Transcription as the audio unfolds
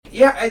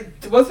Yeah,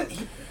 it wasn't.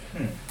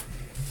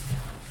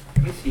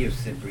 Let me see if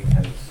Sid Bream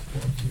has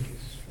World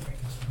Series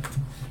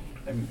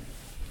rings.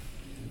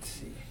 Let's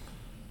see.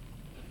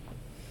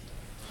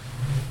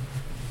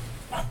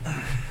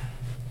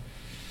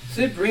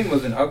 Sid Bream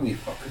was an ugly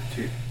fucker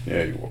too.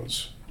 Yeah, he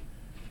was.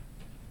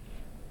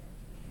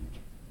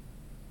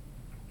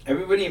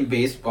 Everybody in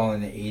baseball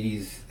in the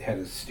 80s had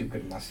a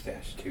stupid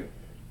mustache too.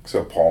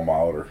 Except Paul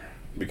Molitor,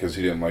 because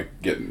he didn't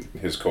like getting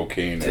his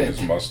cocaine in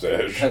his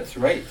mustache. That's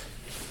right.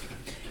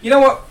 You know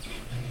what?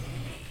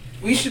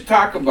 We should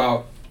talk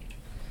about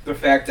the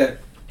fact that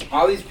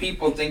all these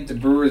people think the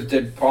Brewers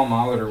did Paul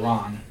Molitor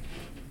wrong.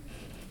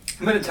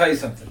 I'm going to tell you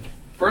something.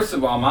 First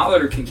of all,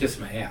 Molitor can kiss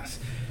my ass.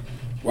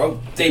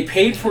 Well, they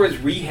paid for his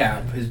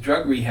rehab, his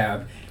drug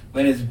rehab,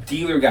 when his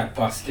dealer got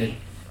busted.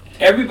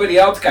 Everybody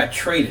else got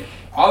traded.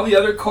 All the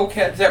other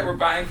cokeheads that were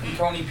buying from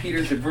Tony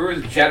Peters, the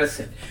Brewers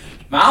jettisoned.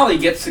 Molly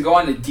gets to go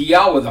on the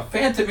DL with a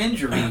phantom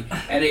injury,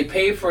 and they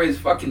pay for his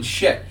fucking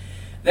shit.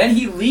 Then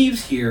he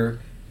leaves here.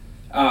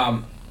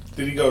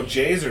 Did he go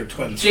Jays or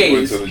Twins?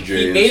 Jays. Went to the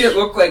Jays. He made it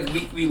look like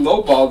we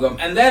lowballed him.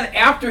 And then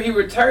after he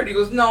retired, he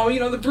goes, no,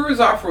 the Brewers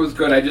offer was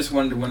good. I just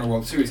wanted to win a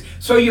World Series.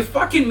 So you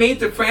fucking made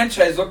the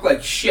franchise look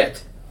like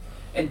shit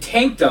and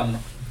tanked them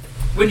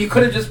when you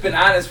could have just been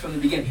honest from the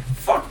beginning.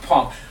 Fuck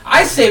Paul.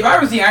 I say if I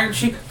was the Iron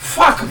Sheik,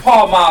 fuck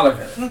Paul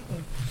Molitor.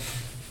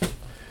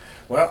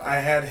 Well, I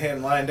had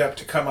him lined up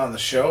to come on the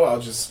show.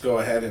 I'll just go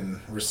ahead and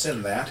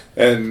rescind that.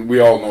 And we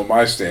all know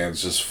my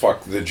stance is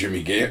fuck the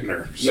Jimmy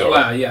Gantner. So. Yeah,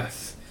 well,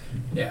 yes.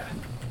 Yeah,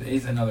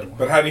 he's another one.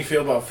 But how do you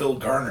feel about Phil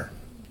Garner?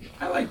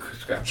 I like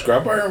Scrap.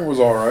 Scrap Iron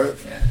was all right.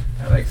 Yeah,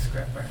 I like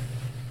Scrap Iron.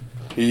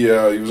 He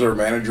was our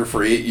manager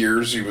for 8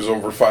 years. He was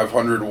over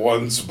 500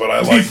 once, but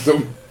I liked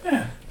him.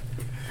 Yeah.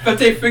 But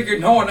they figured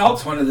no one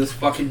else wanted this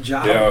fucking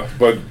job. Yeah,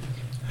 but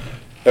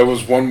that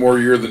was one more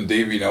year than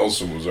Davey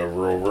Nelson was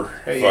ever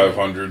over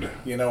 500.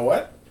 You know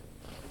what?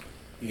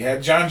 You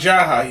had John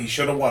Jaha. He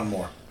should have won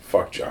more.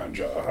 Fuck John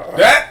Jaha.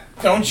 That?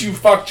 Don't you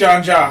fuck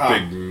John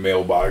Jaha. Big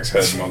mailbox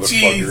head motherfucker.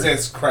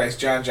 Jesus Christ,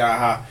 John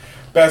Jaha.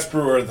 Best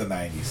brewer of the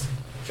 90s.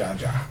 John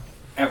Jaha.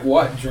 At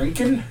what?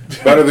 Drinking?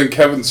 Better than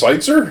Kevin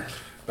Seitzer?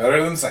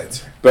 Better than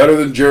Seitzer. Better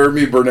than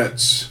Jeremy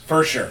Burnett's.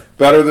 For sure.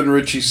 Better than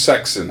Richie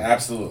Sexton.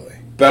 Absolutely.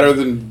 Better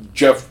than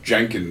Jeff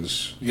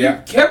Jenkins.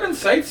 Yeah. Kevin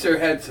Seitzer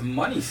had some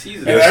money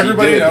seasons. And Yes,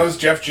 everybody he did. knows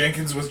Jeff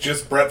Jenkins was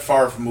just Brett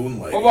Favre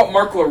moonlighting. What about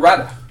Mark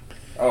Loretta?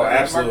 Oh,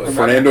 absolutely.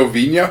 Fernando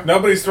Vina?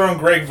 Nobody's throwing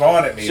Greg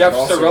Vaughn at me. Jeff but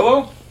also-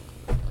 Cirillo?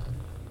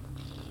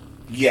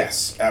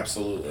 Yes,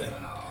 absolutely.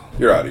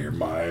 You're out of your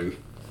mind.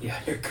 Yeah.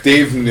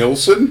 Dave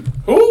Nilsson?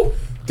 Who?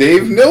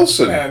 Dave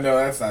Nilsson. No,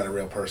 that's not a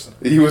real person.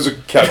 He was a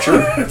catcher.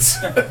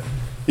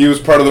 He was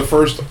part of the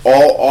first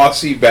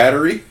all-Aussie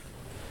battery.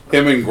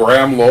 Him and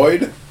Graham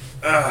Lloyd.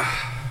 How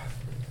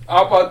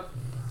about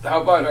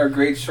our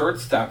great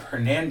shortstop,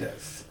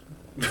 Hernandez?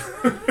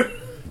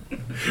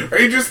 Are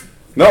you just...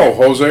 No,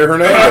 Jose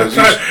Hernandez.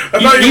 I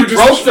thought He you were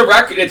broke just... the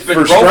record. It's been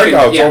For broken.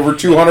 strikeouts, Yeah. over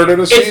 200 in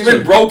a season. It's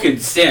been broken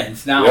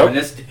since now. Yep.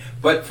 And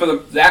but for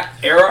that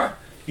era,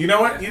 You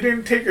know what? You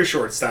didn't take a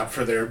shortstop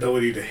for their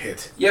ability to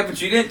hit. yeah, but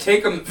you didn't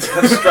take them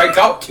to strike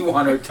out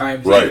 200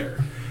 times Right.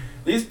 either.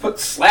 These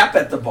slap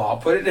at the ball,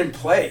 put it in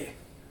play.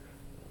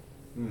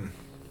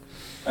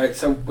 All right,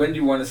 so when do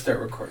you want to start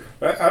recording?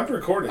 I've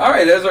recorded. All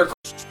right, there's our...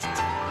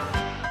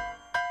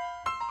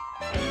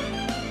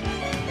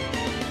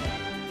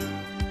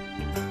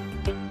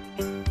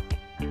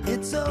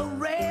 It's a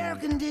rare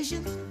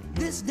condition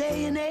this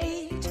day and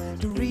age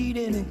to read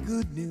any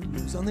good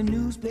news on the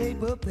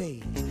newspaper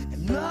page.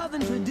 And love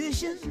and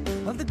tradition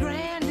of the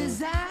grand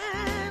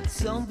design,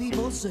 some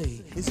people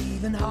say, is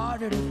even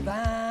harder to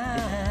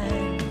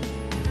find.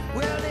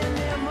 Well, then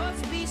there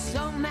must be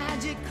some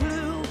magic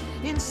clue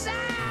inside.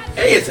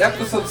 Hey, it's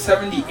episode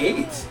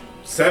 78.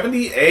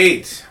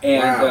 78.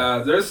 And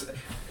Wow. there's...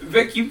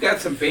 Vic, you've got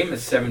some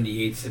famous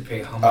 78s to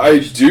pay homage. I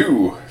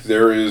do.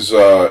 There is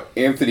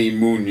Anthony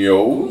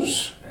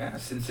Munoz. Yeah,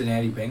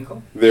 Cincinnati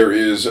Bengal, There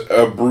is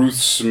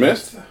Bruce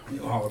Smith.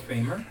 Hall of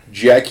Famer.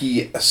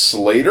 Jackie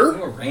Slater.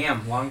 Oh,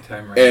 Ram, long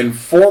time Ram. And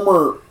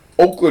former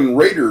Oakland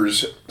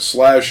Raiders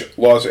 /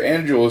 Los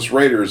Angeles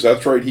Raiders.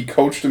 That's right, he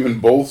coached them in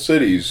both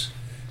cities.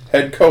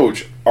 Head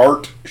coach,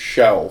 Art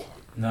Shell.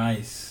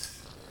 Nice.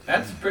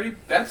 That's pretty...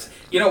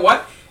 You know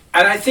what?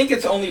 And I think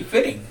it's only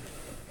fitting.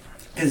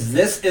 Because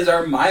this is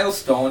our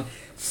milestone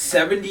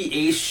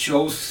 78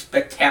 show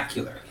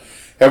spectacular.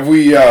 Have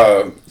we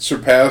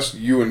surpassed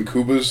you and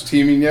Kuba's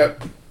teaming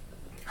yet?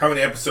 How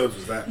many episodes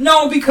was that?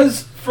 No,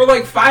 because for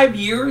like 5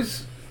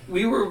 years,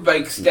 we were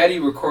like steady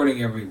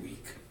recording every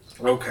week.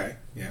 Okay,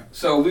 yeah.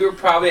 So we were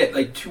probably at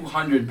like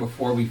 200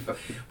 before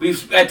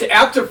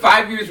after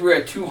 5 years we were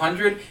at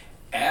 200.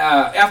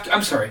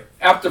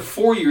 After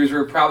 4 years we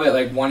were probably at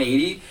like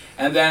 180,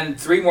 and then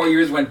 3 more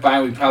years went by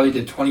and we probably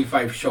did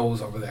 25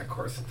 shows over that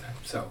course of time.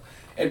 So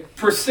it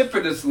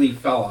precipitously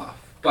fell off.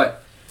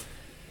 But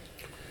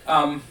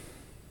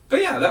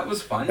But yeah, that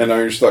was fun. And now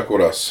you're stuck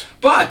with us.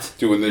 But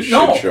doing this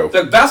shit show.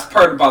 The best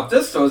part about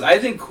this though is I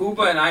think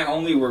Kuba and I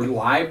only were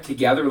live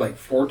together like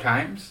 4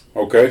 times.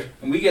 Okay.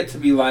 And we get to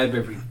be live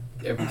every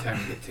time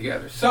we get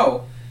together.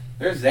 So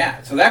there's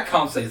that. So that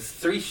counts as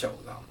 3 shows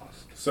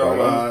almost. So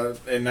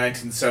in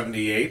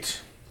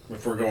 1978,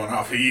 if we're going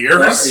off of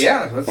years.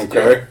 Yeah, let's do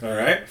Okay. it. All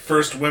right.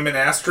 First women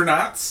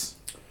astronauts.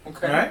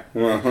 Okay. Right?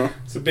 Uh-huh.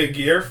 It's a big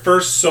year.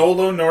 First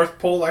solo North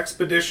Pole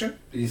expedition.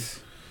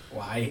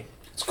 Why?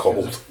 It's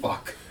cold.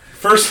 Fuck.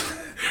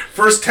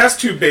 First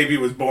test tube baby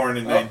was born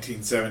in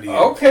 1978.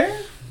 Okay.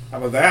 How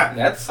about that?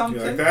 That's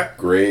something. You like that?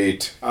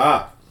 Great.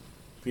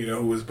 You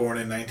know who was born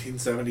in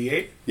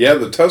 1978? Yeah,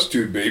 the test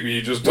tube baby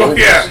you just Oh, told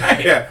yeah,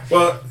 us. yeah.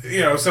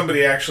 Well,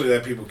 somebody actually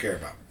that people care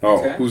about. Oh,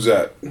 Okay. who's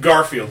that?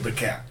 Garfield the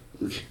cat.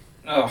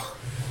 Oh.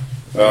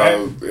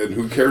 And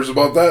who cares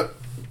about that?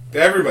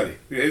 Everybody.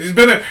 He's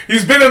been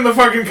in the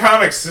fucking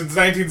comics since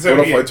 1978.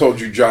 What if I told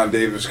you John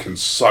Davis can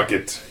suck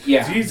it?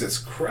 Yeah. Jesus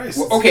Christ.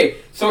 Well, okay,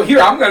 so here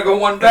I'm gonna go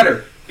one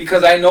better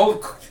because I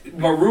know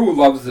Maru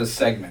loves this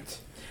segment.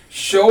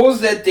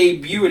 Shows that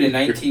debuted in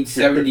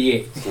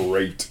 1978.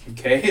 Great.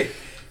 Okay,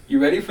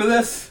 you ready for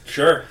this?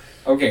 Sure.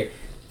 Okay,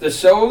 the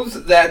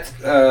shows that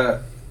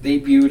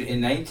debuted in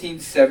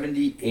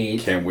 1978.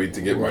 Can't wait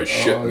to get my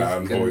shitting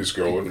on voice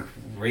going.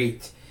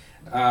 Great.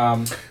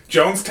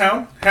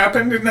 Jonestown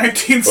happened in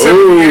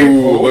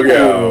 1978. Oh, look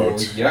out.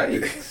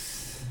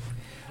 Yikes.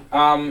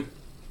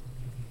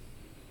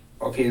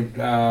 Okay.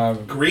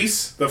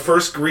 Grease, the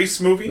first Grease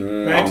movie,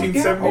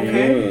 1978.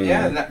 Okay.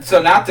 Yeah.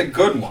 So not the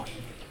good one.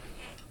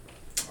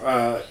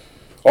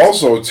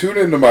 Also, tune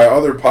into my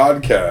other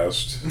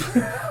podcast,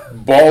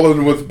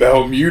 Ballin' with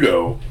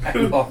Belmudo, I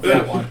love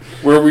that one.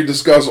 where we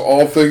discuss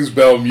all things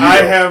Belmudo.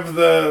 I have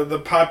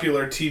the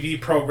popular TV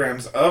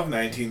programs of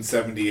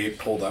 1978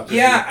 pulled up.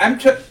 Yeah,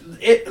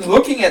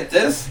 looking at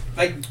this,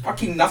 like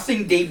fucking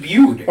nothing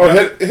debuted. Oh,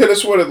 hit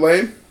us with it,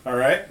 Lane. All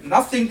right.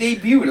 Nothing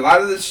debuted. A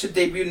lot of this shit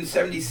debuted in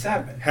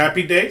 77.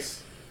 Happy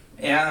Days.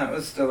 Yeah, that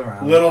was still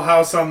around. Little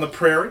House on the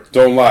Prairie.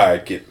 Don't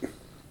like it.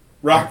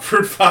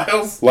 Rockford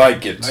Files.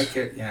 Like it. Like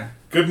it, yeah.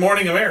 Good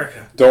Morning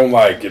America. Don't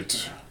like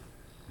it.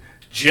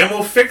 Jim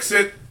will fix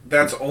it.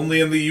 That's only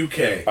in the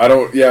UK. I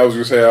was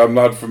gonna say, I'm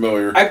not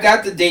familiar. I've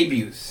got the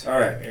debuts. All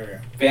right, here we go.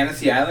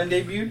 Fantasy Island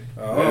debuted.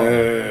 Oh.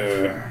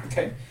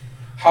 Okay.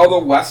 How the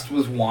West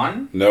Was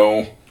Won.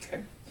 No.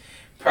 Okay.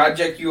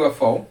 Project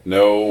UFO.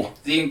 No.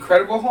 The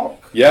Incredible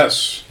Hulk.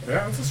 Yes.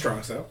 Yeah, that's a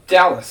strong sell.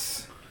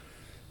 Dallas.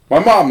 My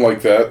mom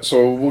liked that,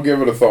 so we'll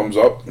give it a thumbs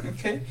up.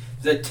 Okay.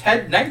 The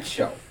Ted Knight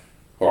Show.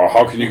 Well,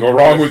 how can you go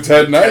wrong with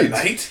Ted Knight?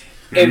 Night?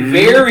 A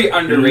very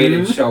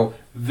underrated show.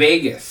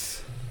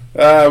 Vegas.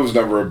 I was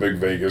never a big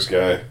Vegas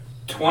guy.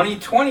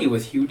 2020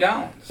 with Hugh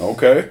Downs.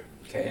 Okay.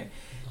 Okay.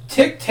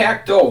 Tic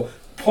Tac Toe.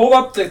 Pull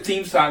up the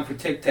theme song for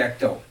Tic Tac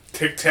Toe.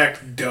 Tic Tac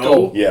Doe.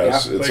 Doe.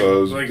 Yes, Yeah.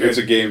 it's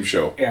a game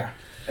show. Yeah.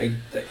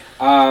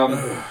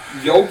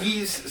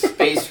 Yogi's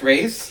Space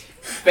Race.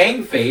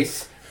 Fang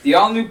Face. The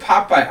all new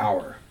Popeye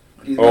Hour.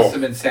 These must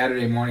have been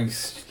Saturday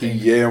mornings.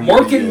 Yeah,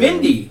 Mork and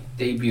Mindy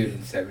debuted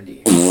in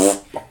 78.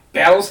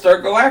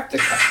 Battlestar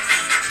Galactica.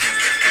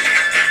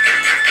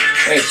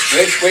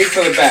 Wait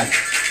for the bed.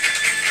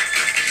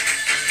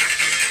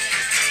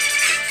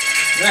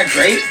 Isn't that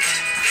great?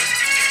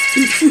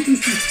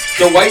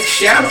 The White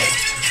Shadow.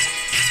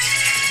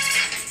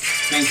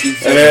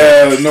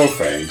 1970. No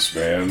thanks,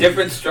 man.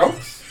 Different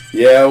Strokes.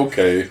 Yeah,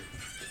 okay.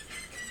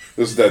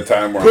 This is that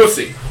time where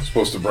Pussy. I'm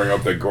supposed to bring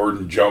up that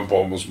Gordon Jump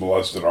almost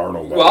molested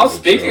Arnold. Well,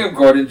 speaking of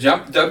Gordon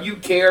Jump,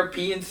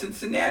 WKRP in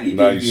Cincinnati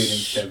Nice. debuted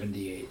in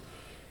 78.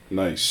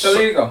 Nice. So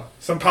there you go.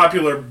 Some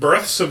popular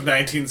births of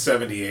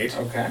 1978.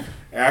 Okay.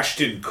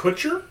 Ashton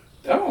Kutcher,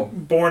 Oh,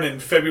 born in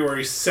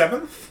February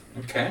 7th.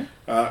 okay.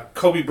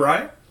 Kobe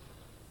Bryant,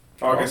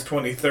 August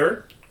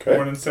 23rd, Okay.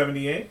 born in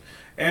 78.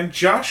 And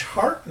Josh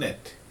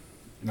Hartnett.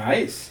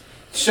 Nice.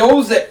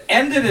 Shows that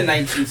ended in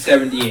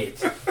 1978.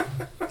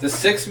 The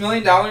 $6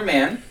 Million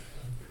Man.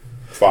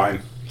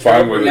 Fine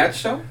Carol with Burnett it.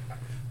 Show.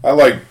 I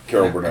like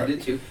Carol I Burnett.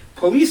 did too.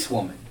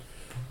 Policewoman.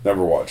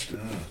 Never watched it.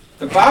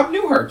 The Bob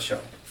Newhart Show.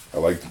 I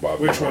like the Bob.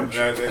 Which one?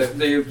 Newhart.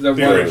 The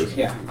original.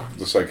 yeah.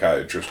 The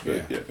psychiatrist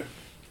bit. Yeah.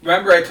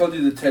 Remember I told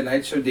you the Ted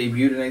Knight Show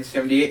debuted in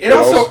 1978? It What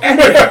also else?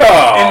 ended in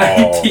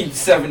Oh.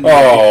 1978.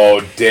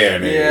 Oh,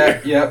 Danny.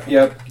 Yeah,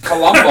 yep.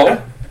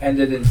 Columbo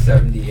ended in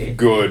 78.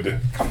 Good.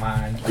 Come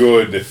on.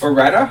 Good.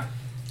 Beretta?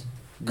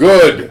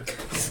 Good.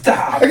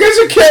 Stop. That guy's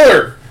a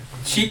killer.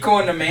 Chico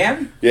and the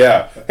Man?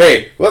 Yeah.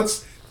 Hey, we're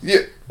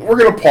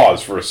going to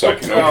pause for a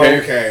second, okay?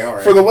 Oh, okay, all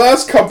right. For the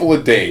last couple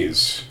of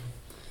days,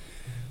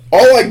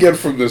 all I get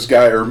from this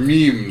guy are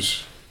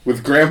memes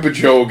with Grandpa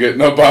Joe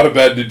getting up out of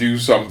bed to do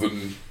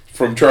something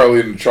from Charlie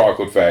and the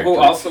Chocolate Factory. Who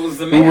also was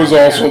the man. Who was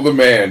also the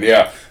man,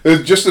 yeah.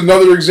 It's just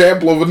another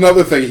example of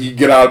another thing he'd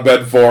get out of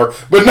bed for,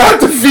 but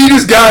not to feed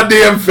his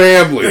goddamn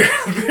family.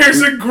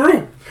 There's a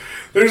group.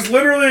 There's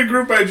literally a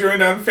group I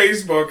joined on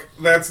Facebook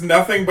that's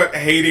nothing but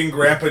hating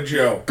Grandpa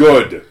Joe.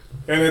 Good.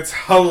 And it's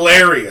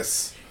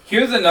hilarious.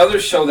 Here's another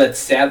show that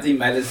sadly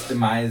met its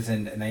demise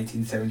in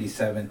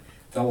 1977.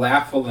 The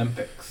Laugh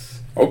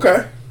Olympics.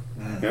 Okay.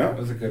 That Yeah.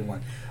 was a good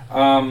one.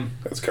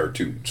 That's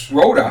cartoons.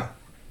 Rhoda.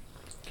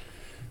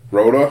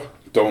 Rhoda,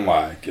 don't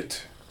like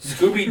it.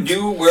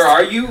 Scooby-Doo, Where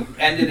Are You?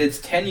 Ended its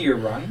 10-year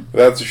run.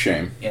 That's a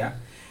shame. Yeah.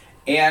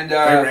 And They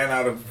ran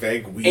out of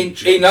vague weed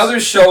juice. another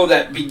show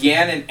that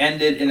began and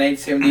ended in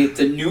 1978,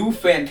 The New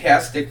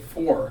Fantastic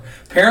Four.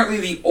 Apparently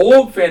the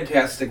old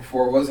Fantastic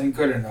Four wasn't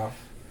good enough.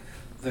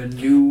 The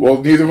new...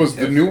 Well, neither was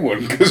the new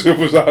one because it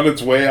was on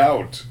its way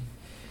out.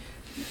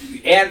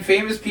 And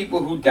famous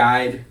people who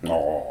died.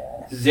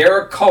 Oh.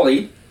 Zara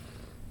Cully,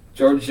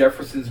 George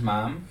Jefferson's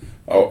mom.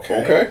 Oh,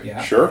 okay.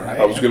 Yeah. Sure. Right,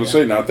 I was going to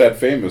say not that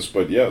famous,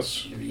 but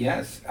yes.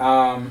 Yes.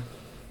 And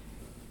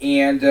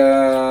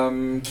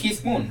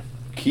Keith Moon.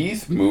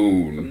 Keith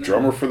Moon,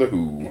 drummer for The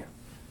Who.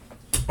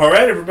 All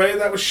right, everybody,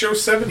 that was show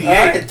 78. All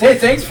right,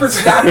 thanks for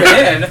stopping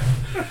in.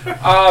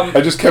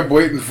 I just kept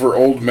waiting for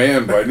Old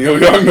Man by Neil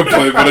Young to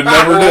play, but it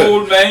never did.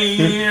 Old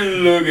man,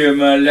 look at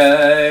my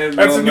life.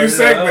 That's a new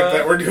segment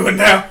that we're doing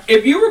now.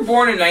 If you were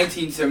born in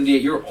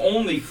 1978, you're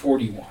only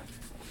 41.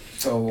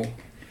 So,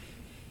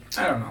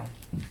 I don't know.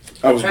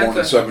 I was born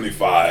in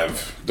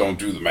 75. Don't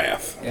do the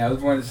math. Yeah, I was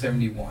born in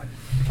 71.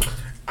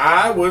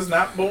 I was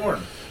not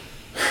born.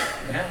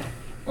 Yeah.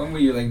 When were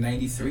you, like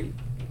 93?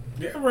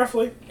 Yeah,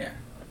 roughly. Yeah.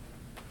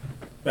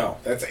 No,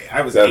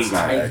 I was That's 8.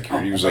 not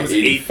accurate. He was I like was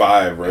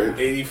 85, right?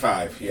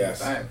 85,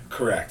 yes. 85.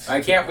 Correct. I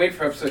can't wait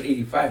for episode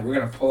 85. We're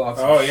going to pull off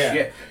some yeah.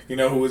 shit. You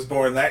know who was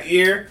born that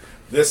year?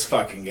 This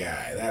fucking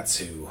guy. That's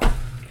who.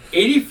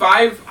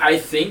 85, I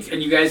think,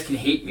 and you guys can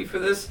hate me for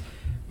this,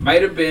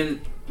 might have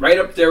been right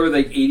up there with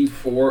like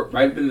 84.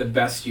 Might have been the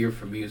best year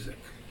for music.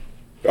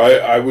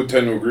 I would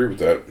tend to agree with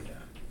that.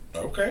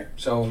 Okay.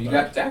 So you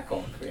got that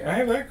going for you. I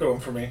have that going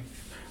for me.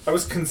 I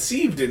was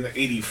conceived in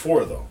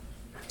 84, though.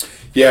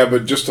 Yeah,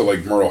 but just to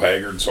like Merle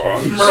Haggard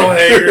songs. Merle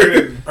Haggard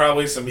and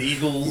probably some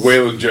Eagles.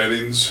 Waylon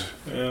Jennings.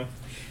 Yeah.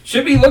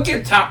 Should we look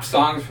at top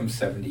songs from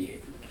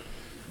 78?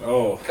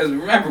 Oh. Because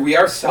remember, we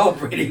are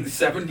celebrating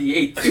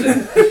 78.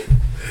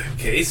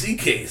 Casey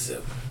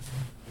Kasem.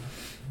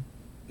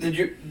 Did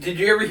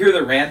you ever hear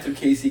the rant of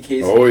Casey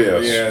Kasem? Oh,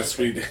 yes. Yes,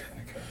 we did.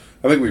 Okay.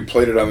 I think we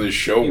played it on this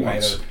show You might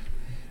once. have.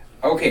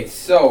 Okay,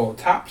 so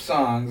top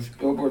songs,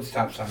 Billboard's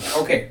top songs.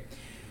 Okay.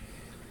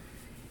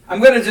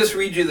 I'm going to just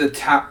read you the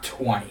top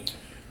 20.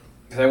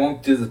 Because I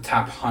won't do the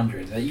top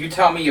 100. Now, you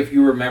tell me if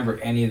you remember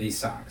any of these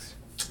songs.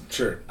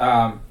 Sure.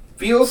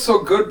 Feels So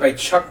Good by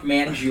Chuck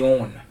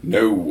Mangione.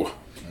 No.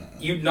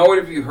 You'd know it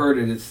if you heard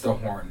it. It's the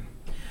horn.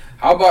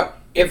 How about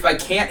If I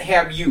Can't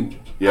Have You?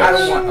 Yes. I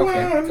don't want...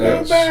 Okay,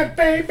 good. Yes.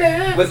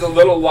 Baby. With a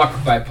Little Luck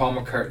by Paul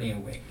McCartney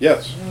and Wings.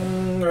 Yes.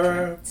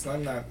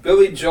 I'm not.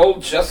 Billy Joel,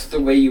 Just the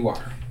Way You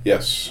Are.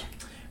 Yes.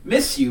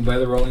 Miss You by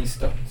the Rolling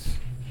Stones.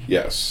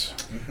 Yes.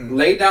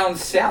 Lay Down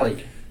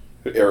Sally.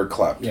 Eric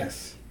Clapton.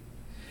 Yes.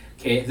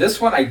 Okay, this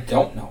one I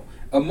don't know.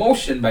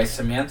 Emotion by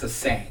Samantha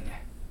Sang.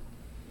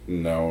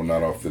 No,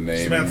 not off the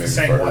name. Samantha Maybe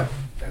sang fire. what?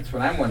 That's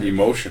what I'm wondering.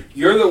 Emotion.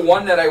 You're the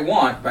One That I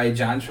Want by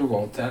John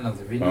Travolta and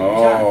Olivia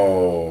Newton-John.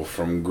 Oh,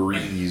 from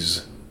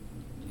Grease.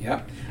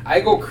 Yep. I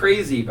Go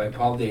Crazy by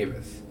Paul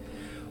Davis.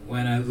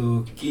 When I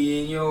look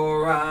in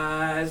your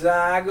eyes,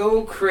 I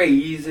go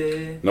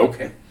crazy. Nope.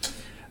 Okay.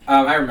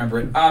 I remember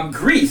it.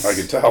 Grease I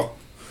could tell.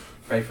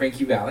 by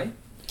Frankie Valli.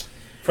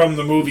 From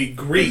the movie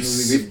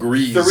Grease.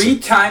 Grease. 3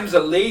 Times a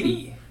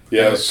Lady.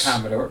 Yes. By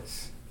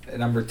Commodores. At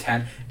number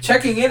 10.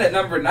 Checking in at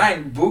number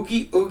 9,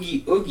 Boogie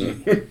Oogie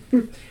Oogie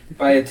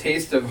by A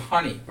Taste of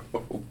Honey.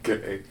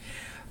 Okay.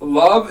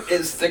 Love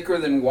is Thicker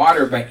Than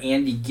Water by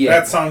Andy Gibb.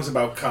 That song's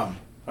about cum.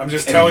 I'm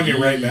just telling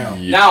you right now.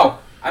 Yeah. Now,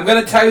 I'm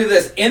going to tell you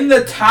this. In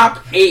the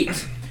top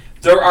 8,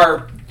 there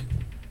are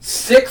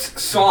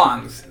 6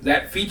 songs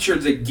that feature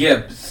the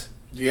Gibbs.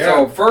 Yeah.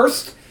 So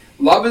first,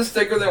 Love is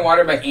Thicker Than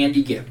Water by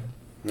Andy Gibb.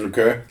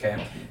 Okay.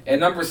 Okay. At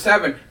number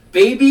 7,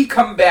 Baby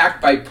Come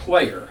Back by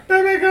Player.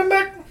 Baby, come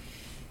back.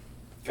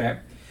 Okay.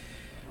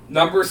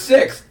 Number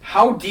 6,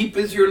 How Deep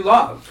Is Your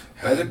Love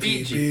by the Bee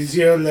Deep Gees. is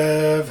your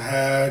love,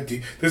 how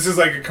deep. This is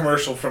like a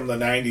commercial from the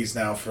 90s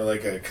now for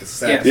like a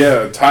cassette.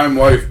 Yes. Yeah, Time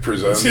Life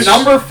presents.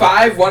 Number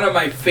 5, one of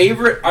my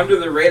favorite under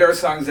the radar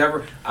songs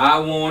ever, I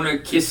Wanna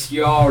Kiss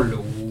You All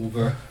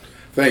Over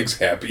Thanks,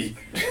 Happy.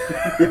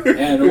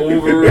 and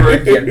Over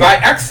Again by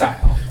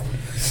Exile.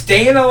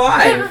 Staying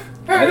Alive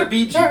by the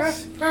Bee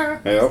Gees.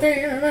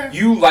 Yep.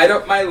 You Light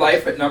Up My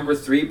Life at number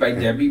 3 by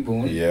Debbie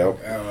Boone. Yep.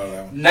 I don't know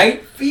that one.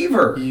 Night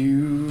Fever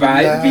You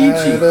by the Bee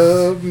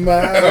Gees.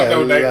 I don't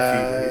know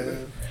Night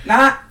Fever.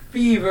 Not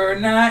Fever,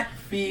 Night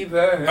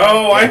Fever.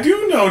 Oh, I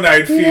do know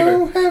Night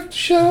Fever. have to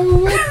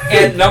show it.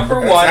 And number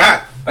 1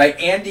 hot. by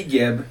Andy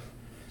Gibb,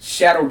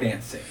 Shadow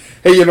Dancing.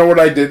 Hey, you know what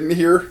I didn't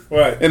hear?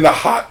 What? In the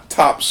hot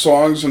top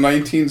songs of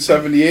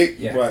 1978?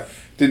 Yeah. What?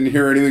 Didn't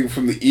hear anything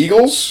from the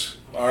Eagles,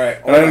 All right.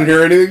 and I didn't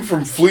hear anything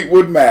from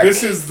Fleetwood Mac.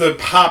 This is the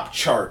pop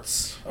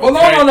charts. Well,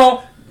 okay?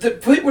 no.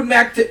 Fleetwood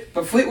Mac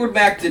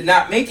did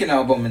not make an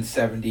album in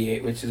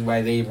 '78, which is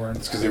why they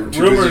weren't. because they were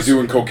too Rumors- busy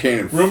doing cocaine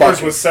and Rumors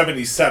fucking. was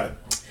 77.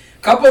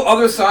 Couple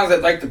other songs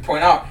I'd like to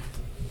point out.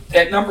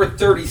 At number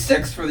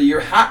 36 for the year,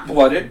 Hot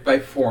Blooded by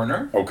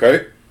Foreigner.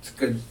 Okay. It's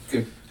good.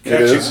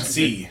 Catch is. and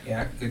see.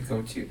 Yeah, good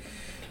go-to.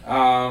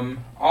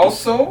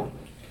 Also,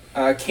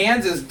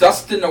 Kansas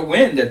Dust in the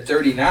Wind at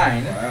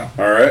 39. Wow.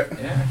 All right.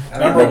 Yeah.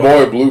 Number My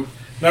boy, Blue.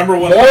 Number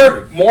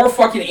 100. More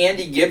fucking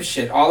Andy Gibbs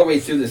shit all the way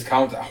through this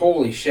count.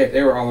 Holy shit,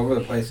 they were all over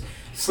the place.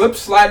 Slip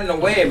Sliding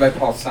Away by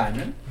Paul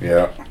Simon.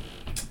 Yeah.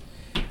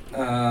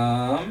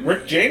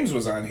 Rick James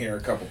was on here a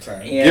couple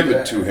times. And, Give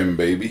it to him,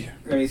 baby.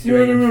 Let me see if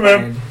I can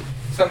find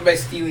something by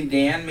Steely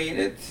Dan made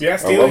it. Yeah, I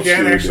Steely love Dan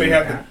Steely actually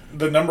Dan. had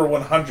the number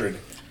 100.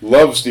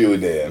 Love Steely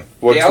Dan.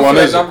 Which They also one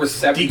had is it? number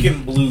 70.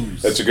 Deacon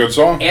Blues. That's a good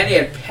song. And he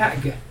had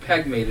Peg.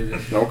 Peg made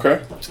it.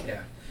 Okay.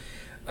 Yeah.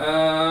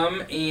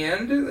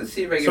 And let's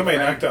see if I can Somebody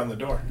find... knocked on the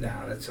door. No,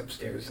 that's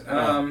upstairs.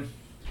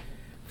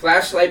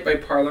 Flashlight by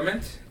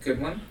Parliament.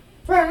 Good one.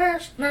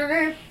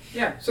 Flashlight.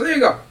 Yeah, so there you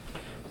go.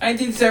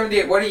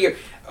 1978, what are you...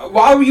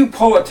 while you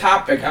pull a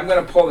topic, I'm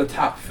going to pull the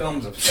top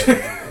films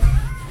upstairs.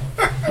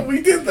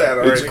 We did that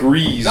already. It's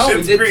Grease. No, we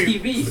It's did Grease.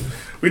 TV.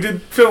 We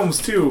did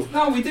films too.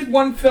 No, we did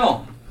one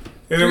film.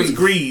 And it was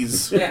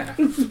Grease. Yeah.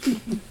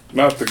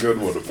 Not the good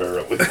one,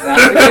 apparently.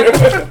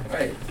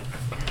 Right.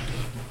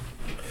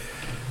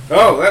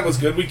 Oh, that was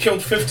good. We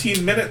killed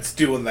 15 minutes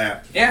doing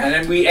that. Yeah, and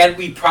then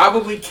we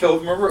probably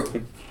killed Maru.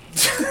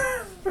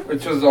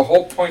 Which was the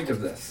whole point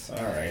of this.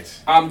 All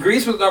right.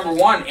 Grease was number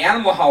 1.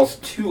 Animal House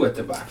 2 at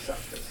the box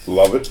office.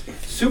 Love it.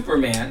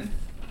 Superman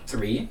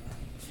 3.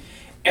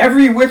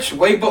 Every Which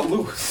Way But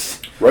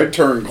Loose. Right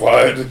turn,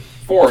 Clyde.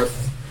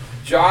 4th.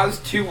 Jaws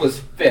 2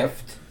 was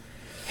 5th.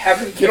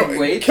 Heaven Can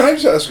Wait. Can I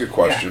just ask a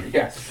question?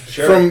 Yeah, yes.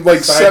 Sure. From like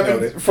Side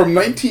note it. from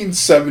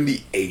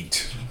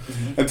 1978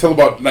 until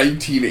about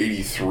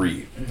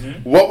 1983,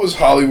 what was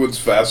Hollywood's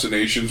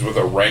fascinations with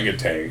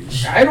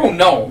orangutans? I don't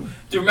know.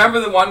 Do you remember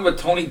the one with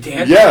Tony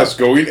Danza? Yes,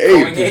 Going Ape.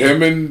 Going Ape.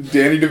 Him and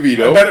Danny I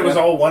DeVito. bet it was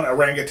all one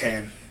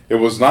orangutan. It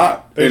was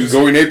not. They In just-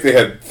 Going Ape, they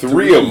had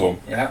three of them.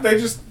 Yeah. They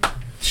just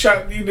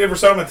shot. You never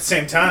saw them at the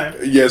same time.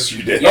 Yes,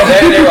 you did. Yeah,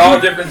 they were all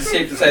different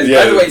shapes and sizes.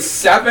 Yeah. By the way,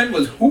 7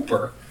 was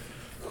Hooper.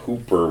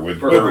 Hooper with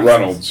Burt Burt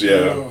Reynolds.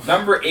 Yeah.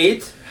 Number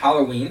 8,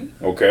 Halloween.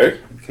 Okay.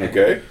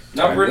 Okay.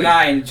 Number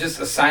Timely. 9, just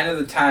a sign of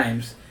the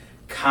times,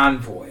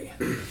 Convoy.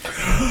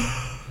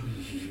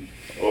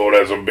 Oh,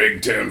 that's a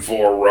Big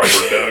 10-4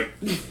 rubber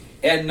duck.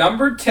 And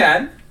number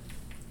 10,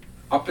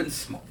 Up in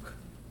Smoke.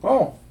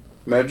 Oh,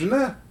 imagine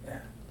that. Yeah.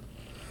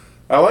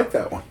 I like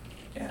that one.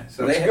 Yeah,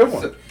 so That's they a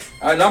had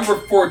good number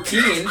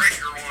 14,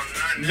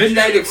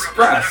 Midnight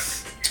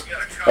Express.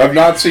 I've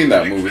not seen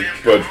that movie,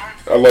 but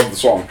I love the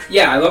song.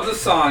 Yeah, I love the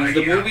song.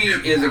 The movie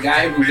is a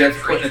guy who gets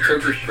put in a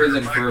Turkish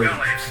prison for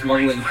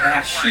smuggling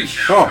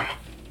hashish. Oh,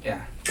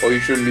 Yeah. well, you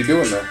shouldn't be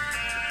doing that.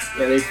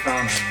 Yeah, they found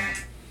on that.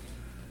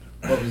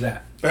 What was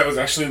that? That was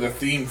actually the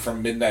theme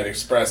from Midnight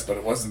Express, but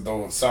it wasn't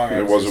the song.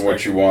 It wasn't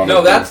what you wanted.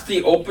 No, that's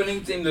the opening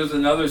theme. There's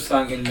another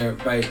song in there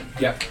by...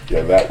 Yep.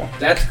 Yeah, that one.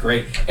 That's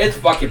great. It's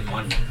fucking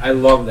money. I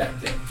love that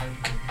thing.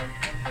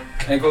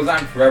 And it goes on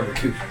forever,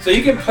 too. So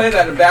you can play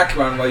that in the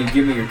background while you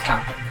give me your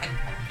topic.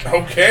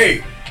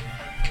 Okay.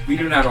 We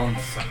do not own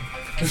this song.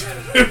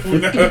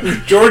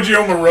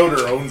 Giorgio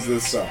Moroder owns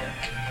this song.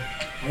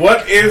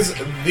 What is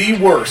the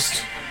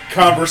worst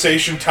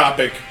conversation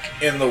topic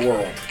in the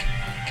world?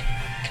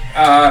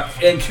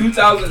 In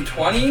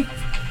 2020,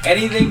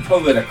 anything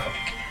political.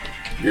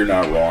 You're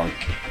not wrong.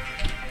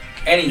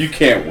 Anything. You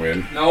can't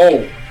win.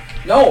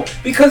 No,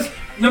 because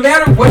no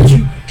matter what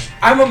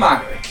I'm a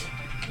moderate.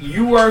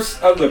 You are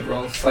a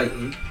liberal,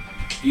 slightly.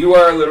 You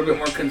are a little bit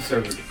more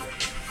conservative.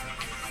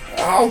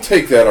 I'll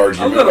take that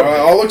argument. A little bit.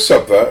 I'll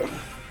accept that.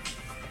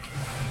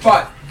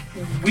 But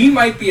we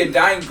might be a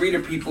dying breed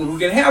of people who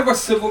can have a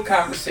civil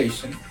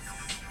conversation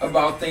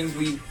about things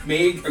we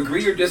may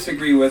agree or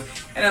disagree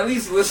with, and at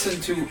least listen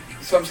to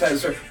some side of the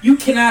story. You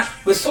cannot,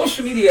 with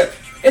social media,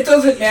 it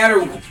doesn't matter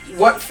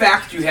what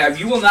fact you have,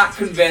 you will not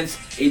convince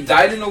a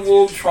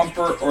dyed-in-the-wool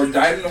Trumper or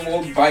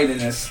dyed-in-the-wool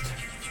Bidenist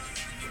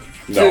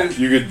No, to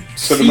you could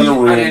sit him in a see on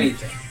room.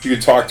 anything. You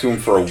could talk to him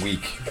for a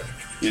week.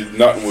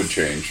 Nothing would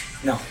change.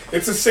 No.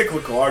 It's a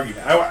cyclical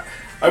argument.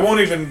 I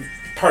won't even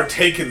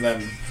partake in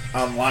them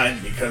online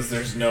because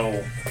there's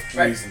no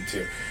reason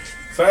to.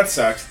 So that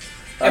sucks.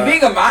 And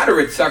being a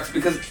moderate sucks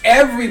because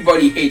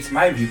everybody hates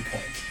my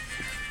viewpoint.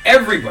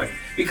 Everybody.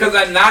 Because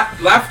I'm not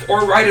left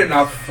or right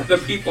enough for the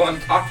people I'm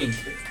talking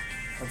to.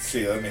 Let's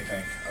see. Let me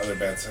think. Other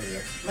bad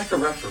subjects. I'm like a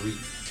referee.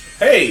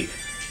 Hey,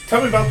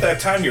 tell me about that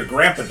time your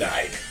grandpa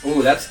died.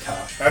 Ooh, that's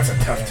tough. That's a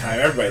tough time.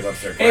 Everybody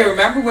loves their Hey, grandpa.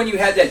 remember when you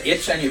had that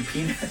itch on your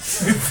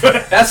penis?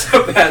 That's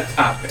a bad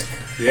topic.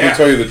 Let me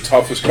tell you the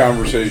toughest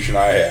conversation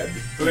I had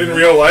In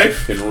real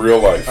life? in real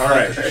life. All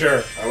right,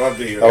 sure. I love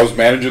to hear I that. was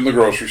managing the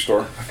grocery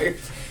store.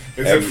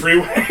 Is it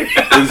freeway?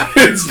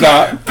 It's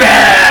not.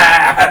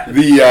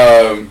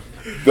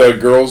 The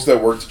girls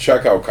that worked the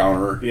checkout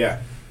counter Yeah.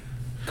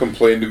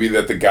 complained to me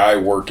that the guy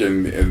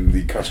working in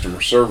the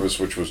customer service,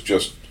 which was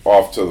just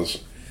off to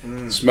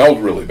the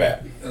smelled really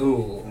bad.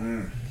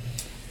 Ooh.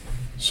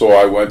 So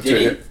I went to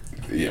Did him.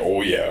 Yeah,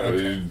 oh yeah,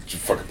 It'd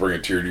fucking bring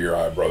a tear to your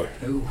eye, brother.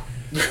 Ooh.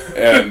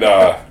 And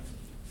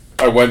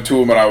I went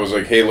to him and I was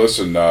like, "Hey,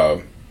 listen,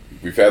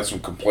 we've had some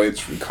complaints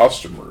from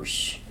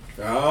customers.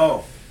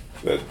 Oh.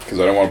 Because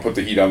I don't want to put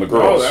the heat on the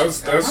girls. Oh,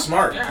 that was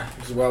smart. Yeah. It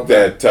was well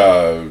done.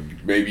 That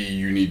maybe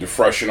you need to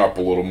freshen up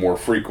a little more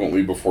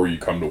frequently before you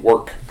come to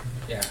work.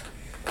 Yeah.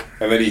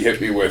 And then he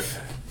hit me with,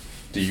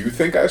 "Do you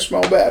think I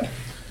smell bad?"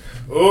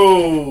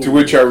 Oh. To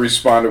which I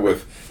responded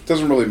with, "It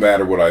doesn't really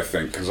matter what I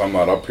think because I'm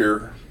not up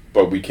here,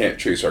 but we can't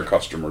chase our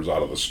customers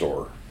out of the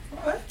store."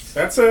 What?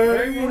 That's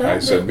a... I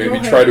said, maybe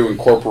try to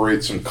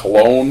incorporate some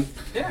cologne.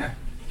 Yeah.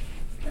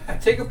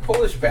 Take a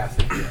Polish bath.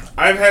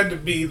 I've had to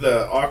be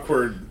the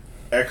awkward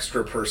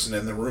extra person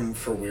in the room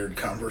for weird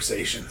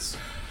conversations.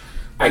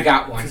 I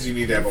got one. Because you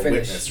need to have a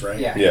witness, right?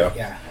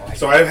 Yeah.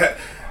 So I've had,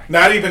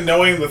 not even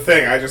knowing the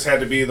thing, I just had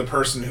to be the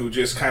person who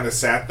just kind of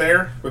sat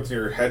there with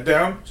your head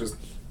down, just,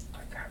 I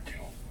got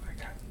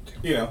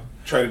to.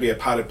 Try to be a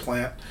potted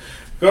plant.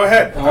 Go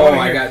ahead. Oh,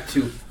 I got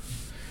two.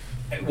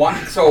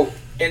 One. So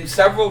in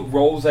several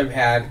roles I've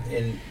had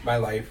in my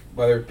life,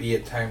 whether it be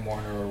at Time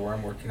Warner or where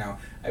I'm working now,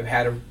 I've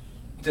had to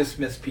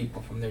dismiss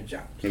people from their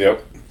jobs.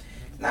 Yep.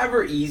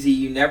 Never easy.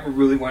 You never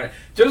really want it.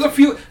 There's a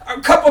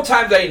couple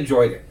times I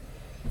enjoyed it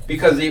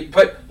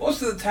but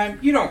most of the time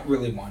you don't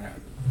really want to.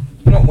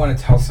 You don't want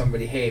to tell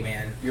somebody, "Hey,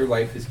 man, your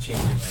life is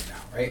changing right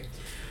now," right?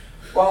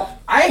 Well,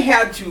 I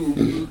had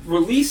to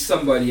release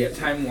somebody at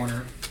Time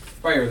Warner,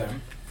 fire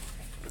them,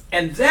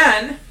 and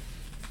then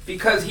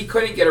because he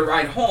couldn't get a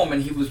ride home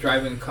and he was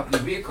driving a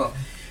company vehicle,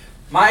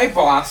 my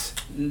boss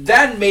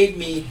then made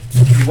me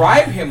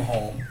drive him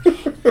home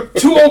to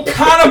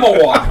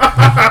Oconomowoc.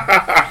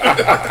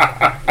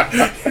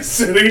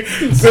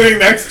 sitting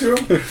next to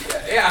him?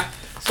 Yeah.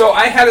 So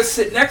I had to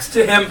sit next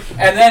to him,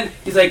 and then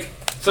he's like,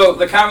 so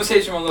the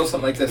conversation went a little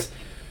something like this.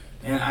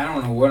 "Man, I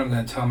don't know what I'm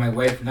going to tell my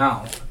wife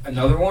now.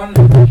 Another one?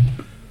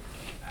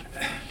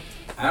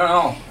 I don't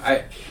know.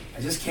 I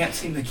just can't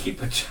seem to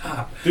keep a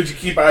job." Did you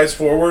keep eyes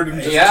forward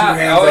and just two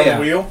hands on the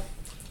wheel?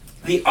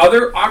 The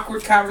other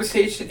awkward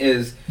conversation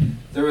is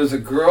there was a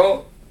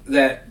girl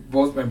that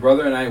both my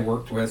brother and I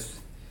worked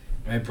with.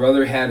 My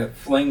brother had a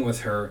fling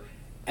with her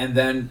and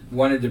then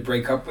wanted to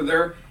break up with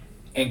her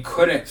and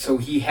couldn't, so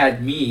he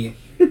had me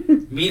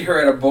meet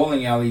her at a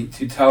bowling alley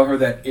to tell her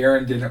that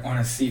Aaron didn't want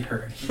to see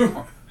her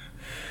anymore.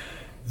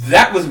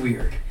 That was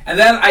weird. And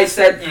then I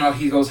said,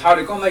 he goes, "How'd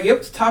it go?" I'm like, "It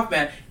was tough,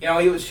 man."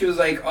 She was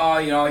like,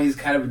 "Oh, he's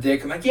kind of a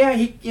dick." I'm like, "Yeah,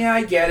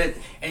 I get it."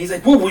 And he's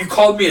like, "Whoa, you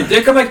called me a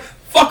dick?" I'm like,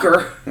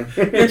 "Fucker."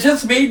 It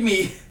just made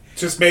me...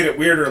 Just made it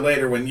weirder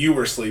later when you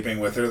were sleeping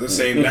with her the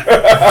same night.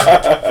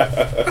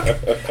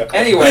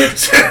 Anyway.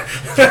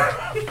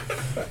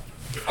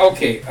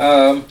 Okay.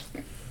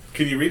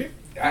 Can you read it?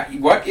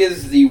 What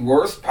is the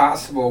worst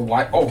possible...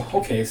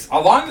 okay. So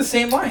along the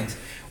same lines.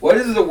 What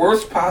is the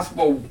worst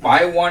possible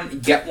buy one,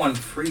 get one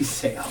free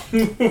sale?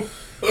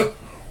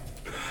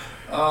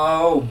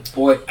 Oh,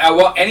 boy.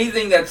 Well,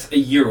 anything that's a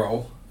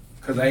euro,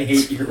 because I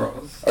hate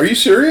euros. Are you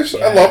serious?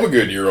 Yeah. I love a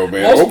good euro,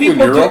 man. Most Oakland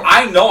people euro. do.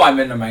 I know I'm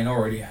in the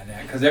minority on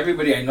that, because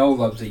everybody I know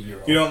loves a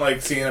euro. You don't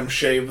like seeing them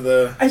shave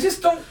the... I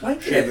just don't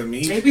like shave it. the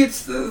meat? Maybe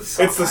it's the sauce.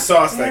 It's the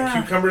sauce, that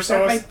cucumber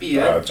sauce? That might be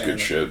it. That's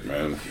good shit,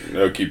 man.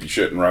 That'll keep you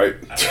shitting right.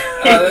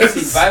 Let's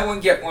see. Buy one,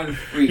 get one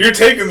free. You're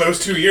taking those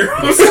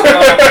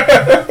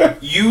 €2.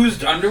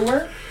 Used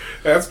underwear?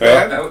 That's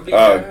bad. That would be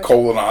good.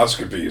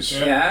 Colonoscopies.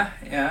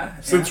 Yeah.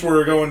 Since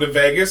we're going to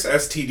Vegas,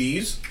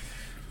 STDs.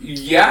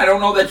 Yeah, I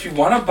don't know that you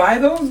want to buy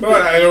those. Well,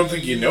 I don't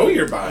think you know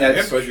you're buying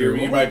That's it, but true.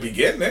 you might be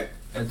getting it.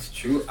 That's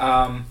true.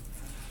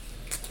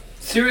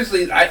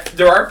 Seriously,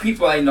 there are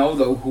people I know,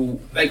 though, who...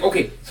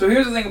 okay, so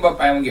here's the thing about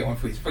buy one, get one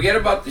free. Forget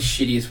about the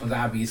shittiest ones,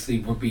 obviously.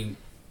 We're being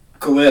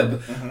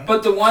glib. Mm-hmm.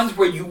 But the ones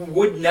where you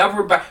would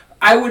never buy...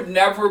 I would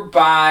never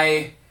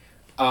buy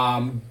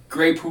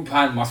Grey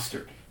Poupon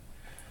mustard.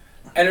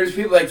 And there's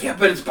people like, yeah,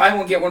 but it's buy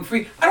one, get one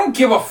free. I don't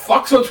give a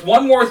fuck, so it's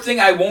one more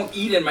thing I won't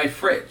eat in my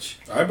fridge.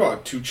 I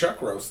bought 2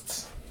 chuck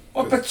roasts.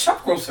 Well, but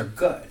chuck roasts are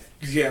good.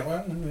 Yeah,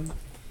 well...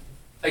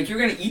 You're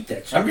going to eat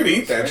that chuck I'm going to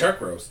eat that right?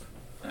 chuck roast.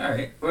 All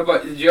right. What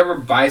about, did you ever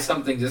buy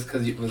something just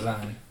because it was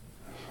on?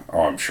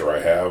 Oh, I'm sure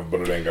I have,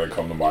 but it ain't going to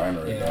come to mind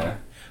right now.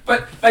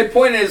 But my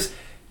point is,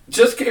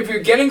 just if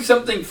you're getting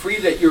something free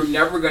that you're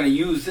never going to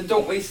use, then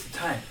don't waste the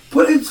time.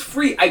 But it's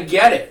free. I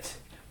get it.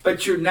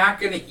 But you're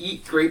not going to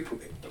eat grape.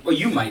 Well,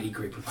 you might eat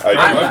grape.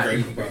 I love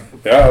grape.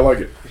 Yeah, I like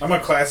it. I'm a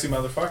classy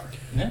motherfucker.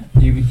 Yeah.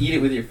 You eat it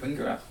with your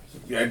finger up.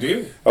 Yeah, I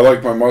do. I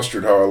like my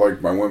mustard how I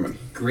like my women.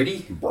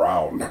 Gritty?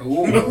 Brown.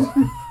 Ooh.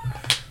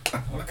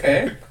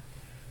 Okay.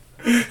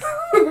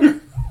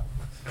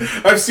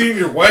 I've seen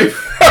your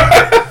wife.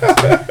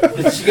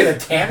 Did she get a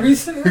tan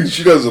recently?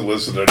 She doesn't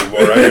listen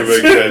anymore. I can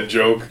make that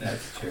joke.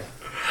 That's true.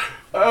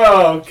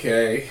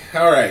 Okay.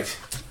 All right.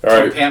 All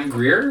right. Pam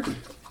Grier?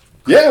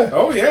 Yeah.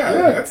 Oh, yeah.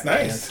 That's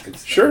nice. That's good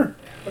stuff. Sure.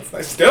 That's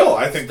nice. Still,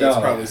 I think that's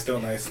probably still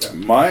nice stuff.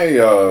 My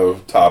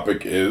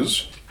topic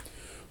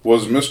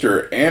was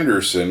Mr.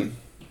 Anderson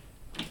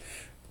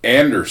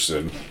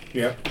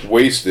Yep.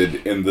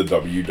 wasted in the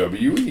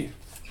WWE?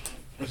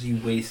 Was he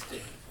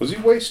wasted? Was he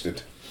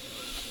wasted?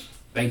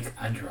 Like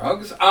on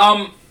drugs?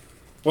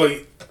 Well,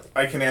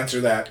 I can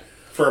answer that.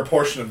 For a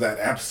portion of that,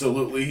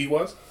 absolutely he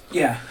was.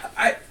 Yeah.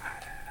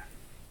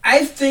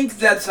 I think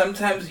that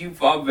sometimes you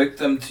fall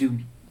victim to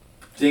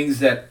things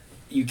that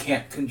you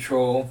can't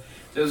control.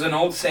 There's an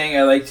old saying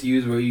I like to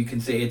use where you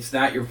can say it's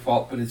not your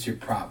fault, but it's your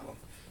problem.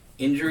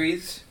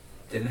 Injuries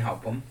didn't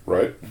help him.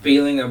 Right.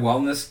 Failing a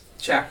wellness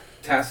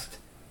test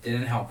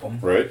didn't help him.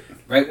 Right.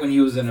 Right when he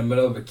was in the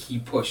middle of a key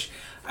push.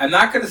 I'm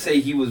not going to say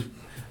he was...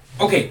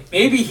 Okay,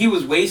 maybe he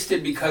was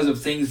wasted because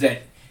of things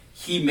that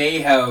he may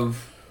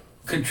have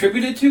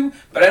contributed to,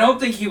 but I don't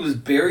think he was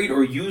buried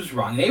or used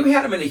wrong. They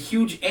had him in a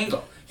huge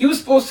angle. He was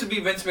supposed to be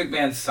Vince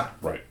McMahon's son.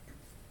 Right.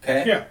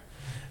 Okay? Yeah.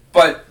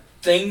 But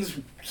things,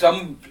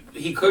 some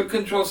he could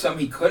control, some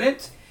he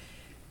couldn't.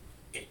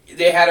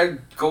 They had to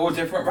go a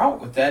different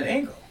route with that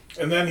angle.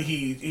 And then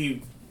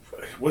he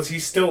was he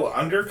still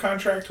under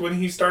contract when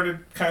he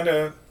started kind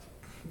of,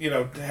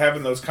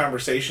 having those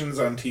conversations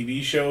on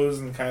TV shows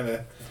and kind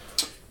of...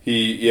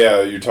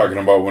 You're talking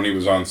about when he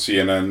was on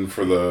CNN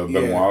for the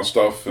Benoit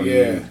stuff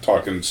and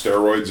talking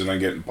steroids and then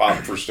getting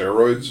popped for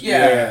steroids.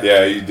 Yeah.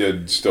 Yeah, he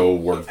did still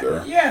work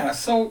there. Yeah,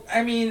 so,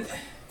 I mean,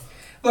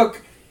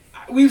 look,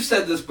 we've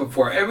said this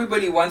before.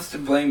 Everybody wants to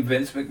blame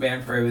Vince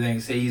McMahon for everything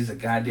and say he's a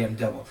goddamn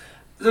devil.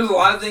 There's a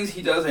lot of things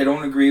he does I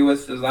don't agree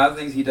with. There's a lot of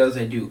things he does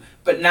I do.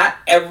 But not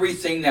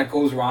everything that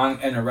goes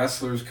wrong in a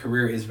wrestler's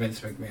career is Vince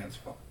McMahon's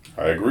fault.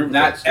 I agree with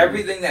that. Not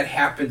everything that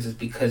happens is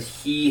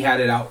because he had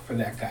it out for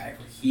that guy.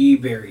 He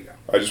buried him.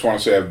 I just want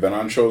to say I've been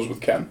on shows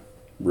with Ken.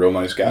 Real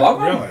nice guy. Love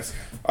him. Real nice.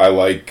 I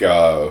like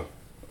a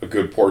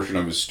good portion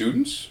of his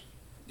students.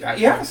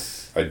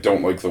 Yes. I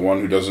don't like the one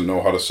who doesn't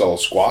know how to sell a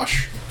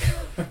squash.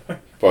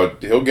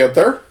 But he'll get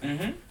there.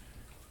 Mm-hmm.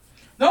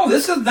 No,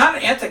 this is not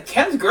an anti.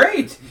 Ken's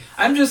great.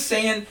 I'm just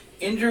saying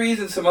injuries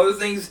and some other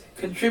things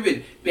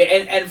contribute.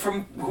 And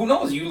from, who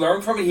knows, you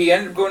learn from it. He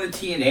ended up going to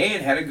TNA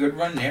and had a good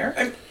run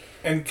there.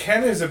 And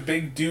Ken is a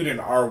big dude in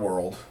our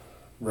world,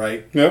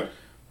 right? Yeah.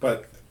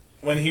 But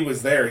when he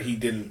was there, he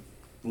didn't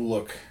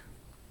look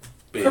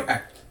big.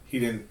 Correct. He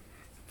didn't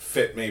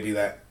fit maybe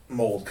that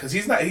mold. Because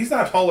he's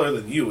not taller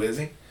than you, is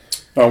he?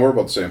 No, we're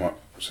about the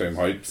same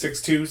height.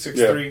 6'2",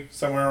 6'3",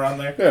 somewhere around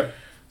there. Yeah.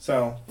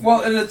 So.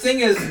 Well, and the thing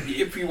is,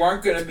 if you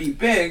aren't going to be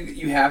big,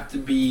 you have to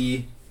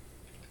be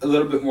a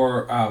little bit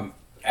more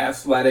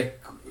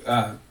athletic,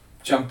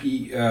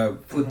 jumpy,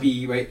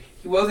 flippy, right?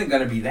 He wasn't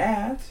going to be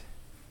that,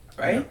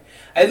 right? Yeah.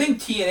 I think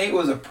TNA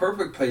was a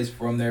perfect place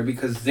for him there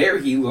because there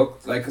he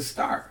looked like a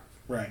star.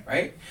 Right.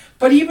 Right?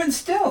 But even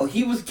still,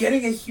 he was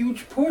getting a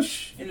huge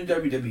push in the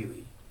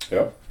WWE.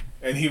 Yep.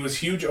 And he was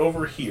huge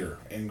over here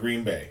in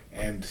Green Bay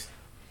and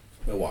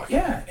Milwaukee.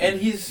 Yeah,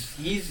 and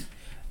he's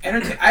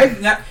entertaining.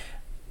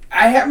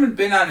 I haven't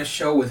been on a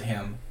show with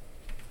him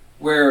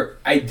where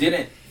I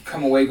didn't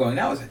come away going,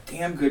 that was a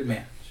damn good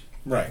match.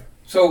 Right.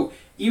 So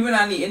even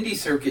on the indie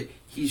circuit,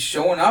 he's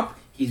showing up,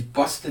 he's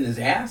busting his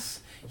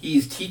ass,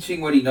 he's teaching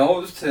what he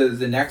knows to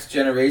the next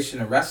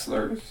generation of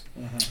wrestlers.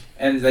 Mm-hmm.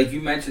 And like you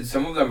mentioned,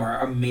 some of them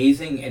are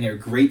amazing and they're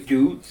great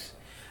dudes.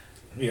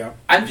 Yeah.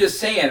 I'm just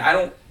saying, I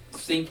don't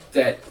think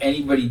that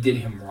anybody did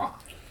him wrong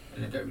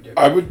in the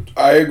WWE.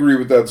 I agree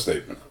with that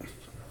statement.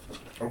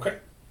 Okay.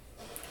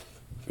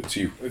 It's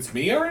you. It's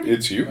me already?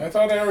 It's you. I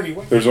thought I already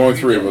went. There's only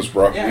 3 of us,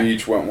 bro. Yeah. We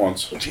each went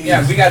once.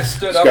 Yeah, we got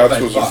stood up Scott's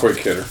by was Buck. a quick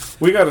hitter.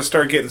 We got to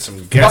start getting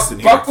some guests in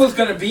here. Buck was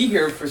going to be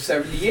here for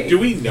 78. Do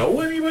we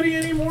know anybody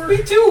anymore?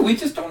 We do. We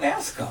just don't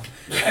ask them.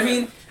 I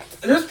mean,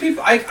 there's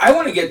people. I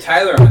want to get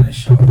Tyler on this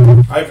show.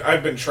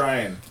 I've been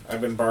trying.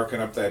 I've been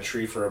barking up that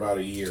tree for about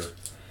a year.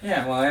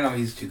 Yeah, well, I know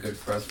he's too good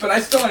for us, but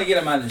I still want to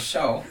get him on the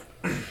show.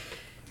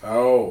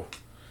 Oh.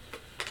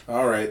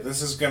 All right.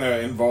 This is going to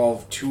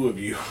involve 2 of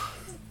you.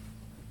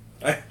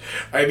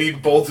 I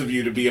need both of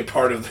you to be a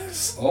part of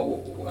this. Oh,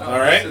 wow, all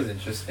right. This is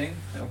interesting.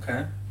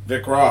 Okay.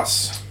 Vic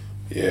Ross.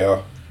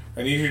 Yeah.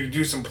 I need you to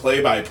do some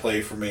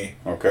play-by-play for me.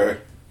 Okay.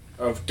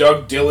 Of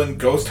Doug Dillon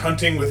ghost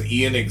hunting with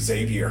Ian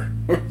Xavier.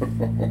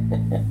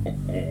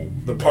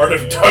 The part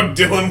of Doug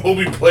Dillon will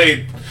be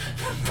played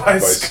by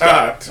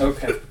Scott.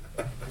 Okay.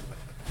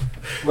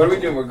 What are we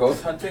doing? We're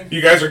ghost hunting?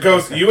 You guys are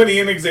ghost. You and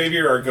Ian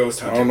Xavier are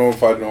ghost I hunting. don't know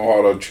if I know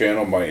how to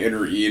channel my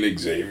inner Ian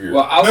Xavier.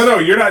 Well, No,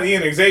 you're not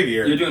Ian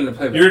Xavier. You're doing the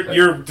play.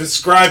 You're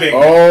describing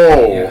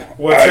I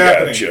what's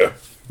happening. gotcha.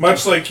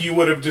 Much like you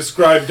would have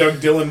described Doug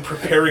Dillon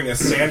preparing a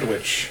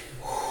sandwich.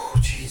 Oh,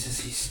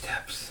 Jesus, these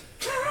steps.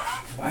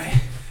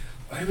 Why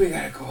do we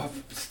gotta go up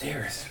the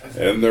stairs?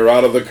 And they're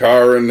out of the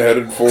car and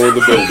headed for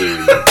the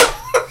building.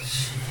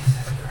 Jesus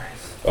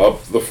Christ.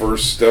 Up the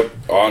first step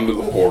onto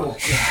the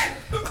porch.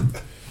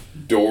 God.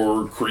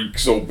 Door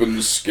creaks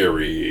open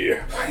scary.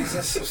 Why is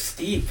that so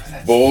steep?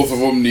 Both of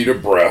them need a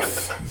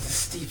breath. It's a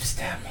steep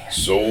step, man.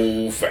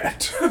 So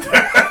fat.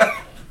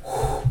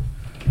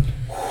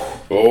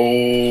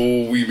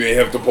 Oh, we may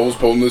have to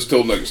postpone this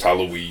till next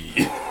Halloween.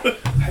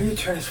 How do you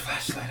turn his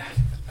flashlight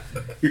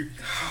on?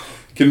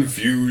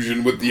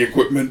 Confusion with the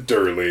equipment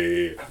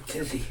early. I'm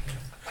dizzy.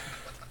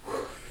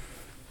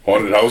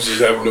 Haunted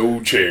houses have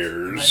no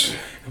chairs.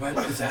 Am I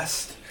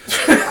possessed?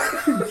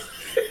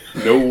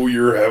 No,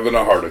 you're having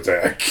a heart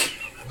attack.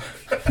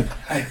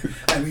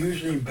 I'm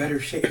usually in better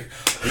shape.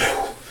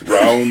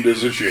 Round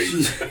as a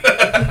shape.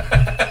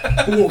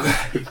 Oh,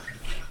 God.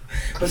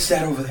 What's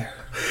that over there?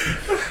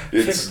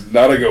 It's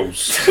not a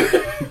ghost.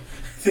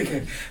 Think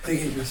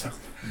of yourself.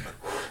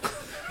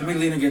 Let me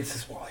lean against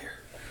this wall here.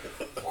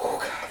 Oh,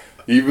 God.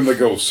 Even the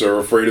ghosts are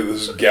afraid of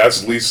this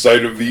ghastly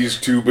sight of these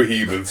two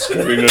behemoths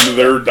coming into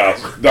their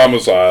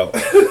domicile.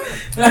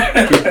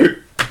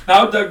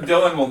 Now Doug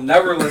Dillon will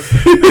never listen.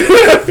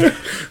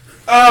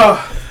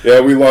 Oh, Yeah,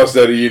 we lost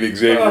that Ian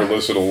Xavier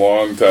listen a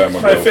long time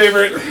ago. my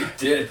favorite.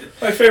 Did.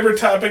 My favorite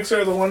topics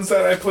are the ones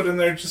that I put in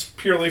there just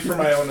purely for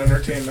my own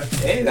entertainment.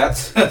 Hey,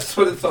 that's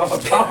what it's all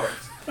about.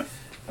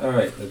 All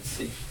right, let's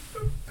see.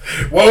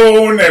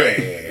 Whoa,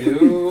 Nelly!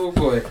 Oh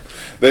boy.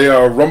 They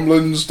are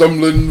rumbling,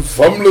 stumbling,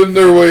 fumbling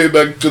their way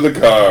back to the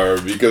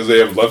car because they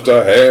have left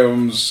a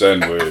ham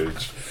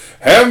sandwich.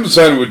 Ham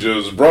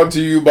sandwiches brought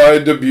to you by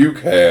Dubuque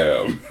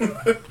Ham.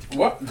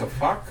 What the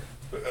fuck?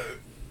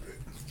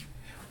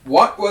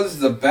 What was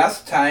the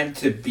best time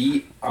to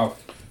be a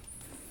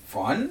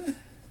fun?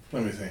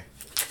 Let me see.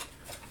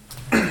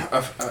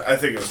 I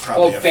think it was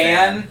probably a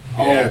fan?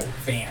 Yeah. Oh,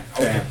 fan.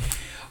 Fan.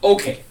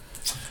 Okay.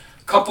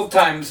 Couple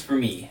times for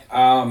me.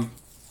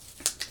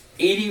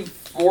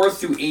 84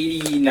 through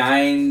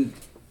 89,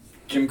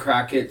 Jim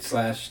Crockett /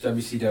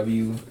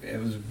 WCW. It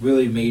was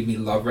really made me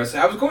love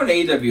wrestling. I was going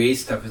to AWA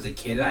stuff as a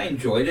kid, and I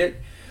enjoyed it.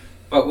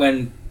 But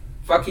when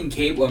fucking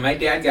cable, when my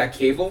dad got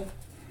cable,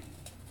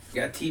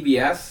 got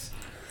TBS,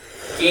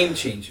 game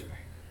changer.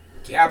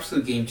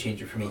 Absolute game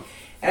changer for me.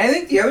 And I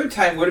think the other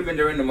time would have been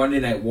during the Monday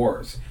Night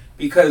Wars.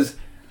 Because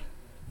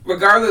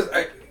regardless,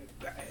 at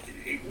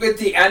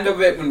the end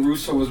of it, when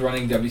Russo was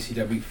running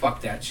WCW,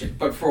 fuck that shit.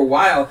 But for a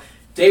while,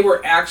 they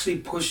were actually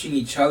pushing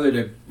each other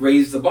to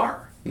raise the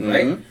bar,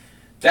 right? Mm-hmm.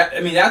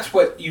 That's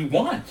what you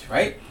want,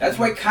 right? That's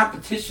why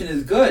competition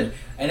is good.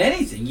 And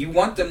anything, you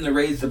want them to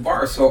raise the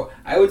bar. So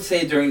I would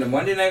say during the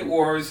Monday Night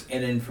Wars,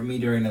 and then for me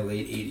during the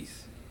late 80s.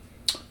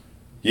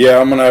 Yeah,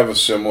 I'm gonna have a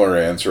similar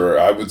answer.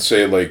 I would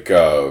say like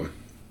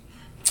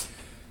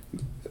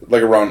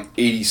around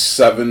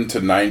 87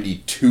 to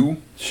 92.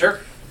 Sure.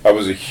 I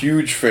was a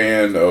huge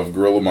fan of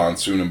Gorilla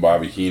Monsoon and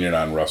Bobby Heenan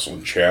on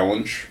Wrestling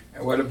Challenge.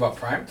 And what about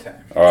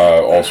primetime?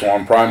 Also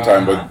on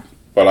Primetime, Uh-huh.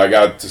 but I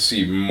got to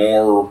see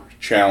more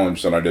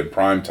Challenge than I did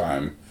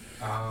Primetime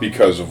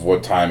because of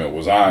what time it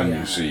was on, Yeah.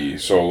 you see.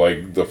 So,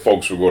 like, the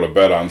folks would go to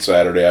bed on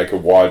Saturday. I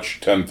could watch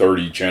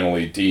 10:30, Channel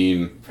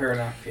 18. Fair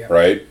enough, yeah.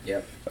 Right?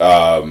 Yep.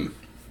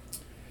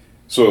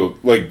 So,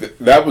 like,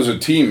 that was a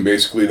team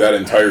basically that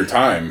entire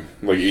time,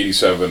 like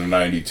 87 and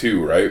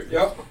 92, right?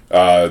 Yep.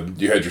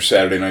 You had your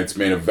Saturday night's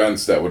main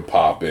events that would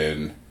pop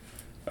in.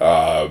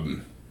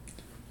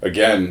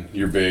 Again,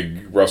 your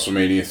big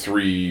WrestleMania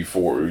 3,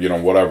 4,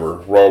 whatever.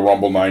 Royal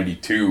Rumble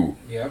 92.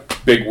 Yep.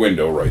 Big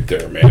window right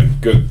there, man.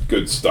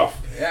 Good stuff.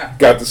 Yeah.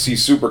 Got to see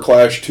Super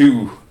Clash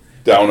 2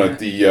 down at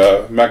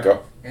the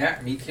Mecca.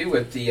 Yeah, me too,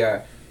 with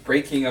the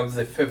breaking of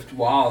the fifth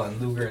wall and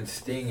Luger and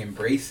Sting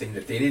embracing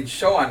that they didn't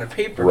show on the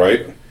paper.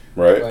 Right.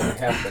 But it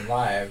happened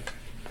live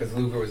because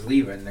Luger was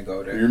leaving to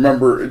go to... Do you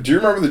remember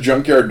the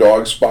Junkyard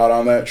Dog spot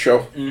on that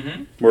show?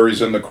 Mm-hmm. Where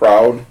he's in the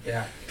crowd,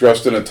 Yeah.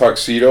 dressed in a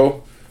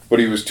tuxedo, but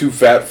he was too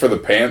fat for the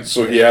pants,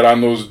 so he had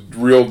on those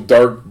real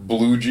dark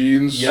blue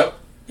jeans.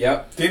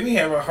 Yep. Didn't he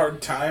have a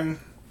hard time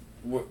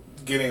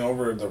getting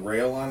over the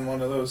rail on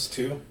one of those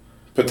too?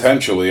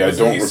 Potentially. I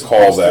Wasn't don't he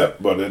recall supposed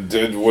that, but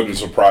it wouldn't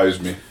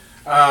surprise me.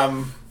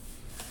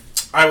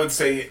 I would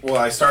say,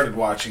 I started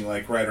watching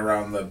like right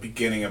around the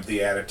beginning of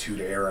the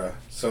Attitude Era,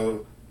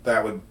 so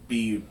that would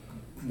be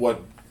what,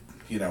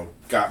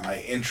 got my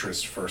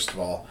interest first of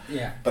all.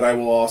 Yeah. But I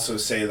will also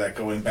say that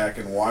going back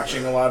and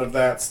watching a lot of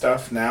that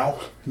stuff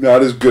now,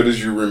 Not as good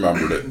as you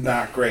remembered it.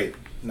 not great.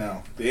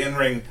 No, the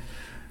in-ring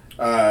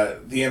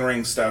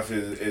stuff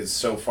is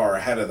so far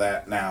ahead of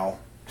that now.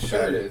 Sure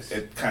that it is.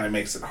 It kind of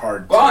makes it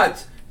hard.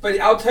 But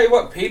I'll tell you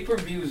what,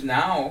 pay-per-views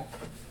now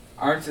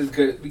aren't as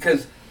good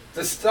because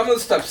some of the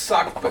stuff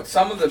sucked, but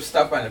some of the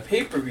stuff on the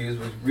pay-per-views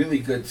was really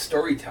good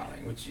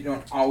storytelling, which you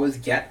don't always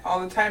get all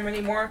the time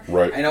anymore.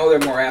 Right. I know they're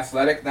more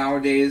athletic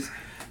nowadays,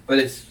 but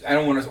I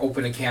don't want to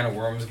open a can of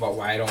worms about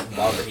why I don't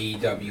love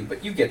AEW,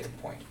 but you get the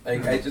point.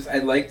 Like I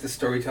like the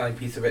storytelling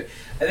piece of it.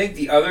 I think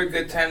the other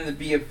good time to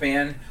be a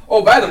fan.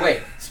 Oh, by the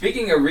way,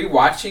 speaking of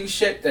rewatching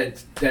shit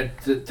that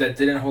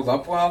didn't hold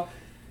up well,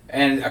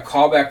 and a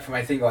callback from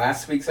I think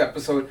last week's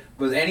episode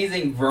was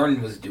anything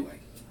Vern was doing.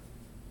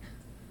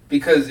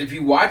 Because if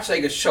you watch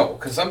like a show,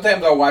 because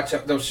sometimes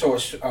they'll show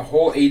a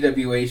whole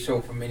AWA show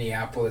from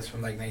Minneapolis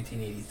from like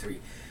 1983.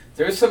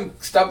 There's some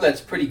stuff that's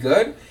pretty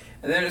good,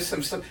 and then there's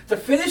some stuff. The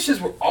finishes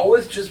were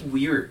always just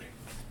weird.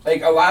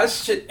 Like a lot of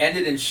shit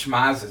ended in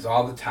schmazzes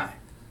all the time.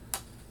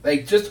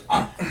 Like just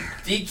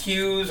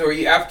DQs or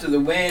after the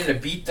win, a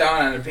beatdown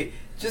on a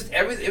just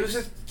everything. It was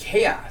just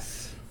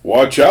chaos.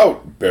 Watch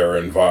out,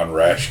 Baron von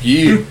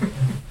Raschke.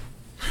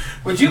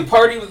 Would you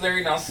party with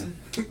Larry Nelson?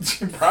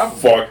 Probably.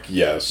 Fuck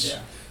yes. Yeah.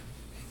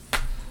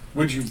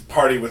 Would you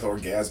party with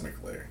Orgasmic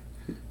Larry?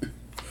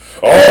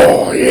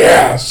 Oh,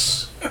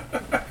 yes.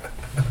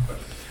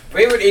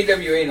 Favorite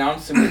AWA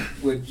announcer,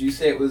 would you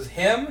say it was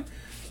him,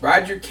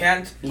 Roger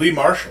Kent, Lee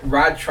Marshall.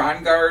 Rod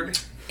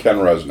Trongard? Ken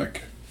Resnick.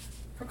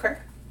 Okay.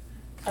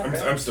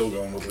 I'm still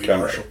going with Lee Kinda.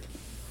 Marshall.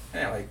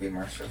 I like Lee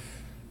Marshall.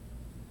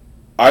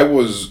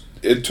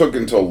 It took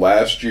until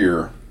last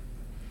year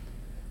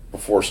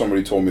before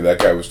somebody told me that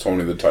guy was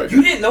Tony the Tiger.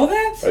 You didn't know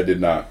that? I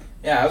did not.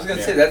 Yeah, I was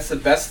gonna say that's the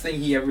best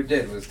thing he ever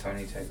did was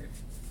Tony Tiger.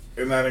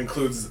 And that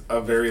includes a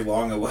very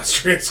long,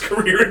 illustrious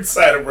career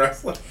inside of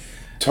wrestling.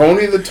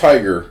 Tony the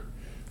Tiger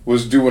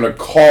was doing a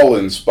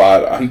call-in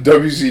spot on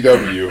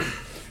WCW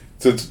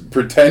to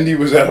pretend he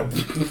was at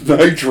a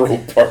Nitro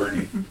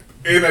party.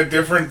 In a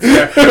different...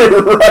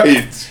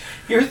 Right.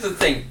 Here's the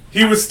thing.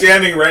 He was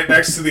standing right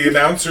next to the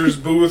announcer's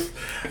booth.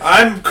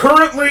 I'm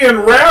currently in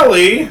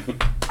Raleigh.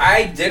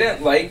 I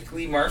didn't like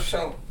Lee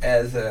Marshall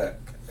as a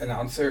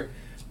announcer,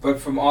 but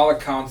from all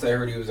accounts I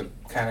heard he was a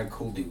kind of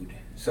cool dude.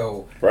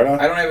 So Right on.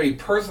 I don't have any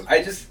personal...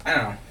 I don't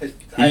know.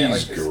 I didn't like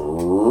He's this.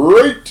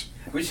 great.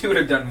 Wish he would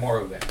have done more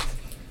of that.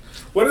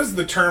 What does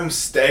the term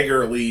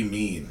Stagger Lee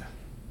mean?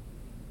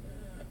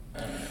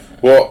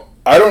 Well,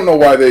 I don't know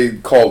why they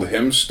called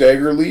him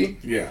Stagger Lee,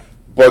 Yeah.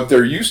 but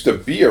there used to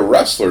be a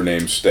wrestler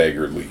named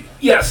Stagger Lee.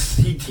 Yes,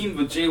 he teamed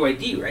with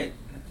JYD, right?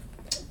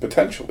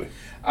 Potentially.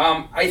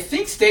 I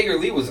think Stagger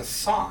Lee was a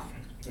song.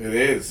 It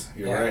is.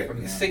 You're right.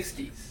 From the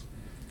 60s.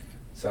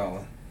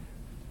 So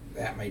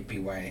that might be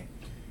why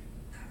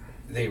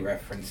they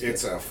referenced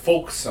It's it. a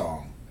folk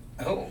song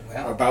Oh,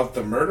 well. about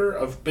the murder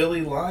of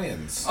Billy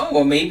Lyons. Oh,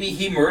 well, maybe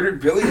he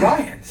murdered Billy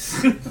Lyons.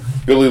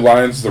 Billy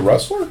Lyons, the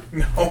wrestler?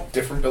 No,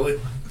 different Billy.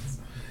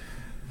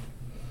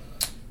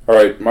 All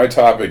right, my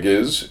topic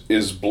is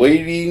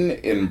blading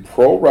in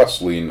pro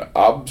wrestling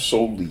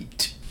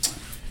obsolete?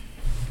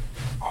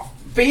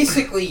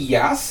 Basically,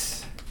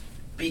 yes,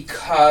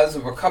 because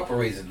of a couple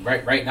reasons.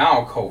 Right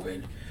now,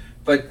 COVID,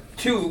 but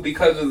two,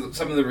 because of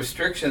some of the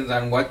restrictions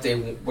on what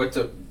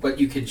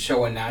you can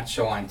show and not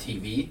show on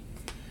TV.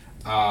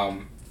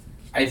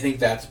 I think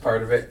that's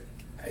part of it.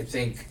 I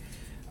think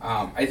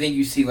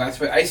you see less,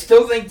 but I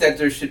still think that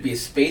there should be a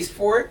space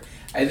for it.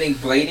 I think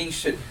blading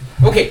should.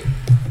 Okay,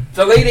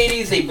 the late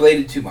 '80s they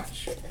bladed too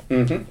much.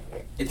 Mm-hmm.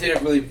 It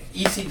didn't really.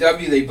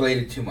 ECW they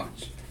bladed too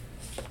much.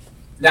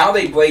 Now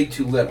they blade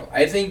too little.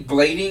 I think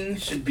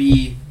blading should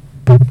be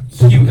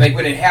huge. Like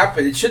when it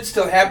happens, it should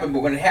still happen,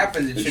 but when it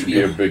happens, it should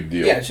be a big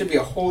deal. Yeah, it should be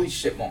a holy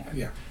shit moment.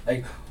 Yeah.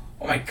 Like,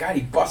 oh my god,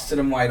 he busted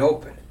him wide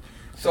open.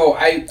 So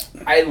I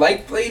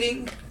like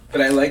blading,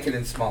 but I like it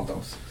in small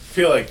doses. I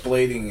feel like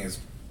blading is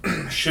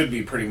should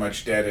be pretty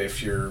much dead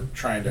if you're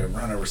trying to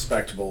run a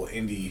respectable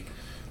indie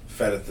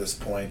fed at this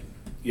point.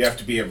 You have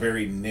to be a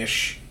very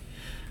niche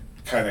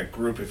kind of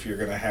group if you're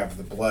going to have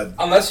the blood.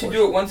 Unless you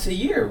do it once a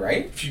year,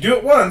 right? If you do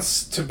it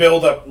once to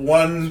build up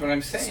one That's what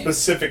I'm saying.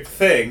 specific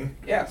thing,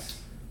 Yes.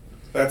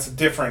 that's a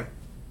different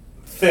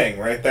thing,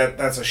 right?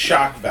 That's a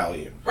shock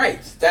value.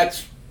 Right.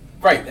 That's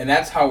right, and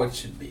that's how it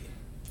should be.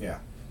 Yeah.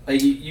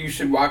 Like you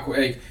should walk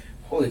away. Like,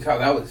 holy cow,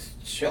 that was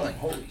chilling.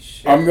 Holy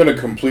shit. I'm going to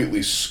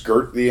completely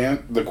skirt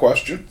the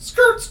question.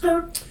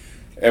 Skirt.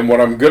 And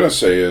what I'm going to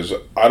say is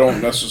I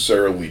don't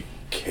necessarily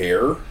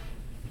care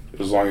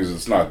as long as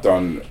it's not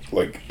done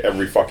like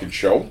every fucking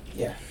show.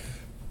 Yeah.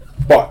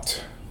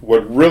 But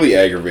what really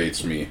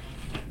aggravates me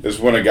is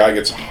when a guy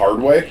gets a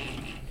hard way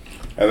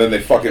and then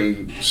they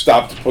fucking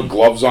stop to put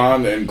gloves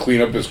on and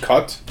clean up his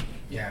cut.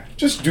 Yeah.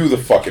 Just do the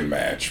fucking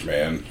match,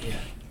 man. Yeah.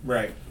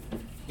 Right.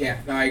 Yeah.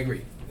 No, I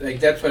agree. Like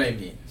that's what I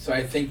mean. So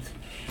I think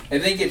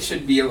it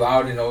should be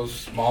allowed in those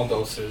small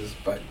doses,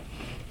 but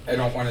I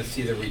don't want to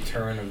see the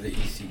return of the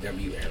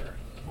ECW era.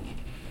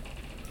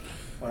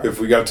 If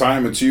we got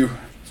time, it's you.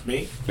 It's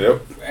me.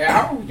 Yep.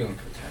 How are we doing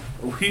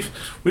for time?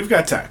 We've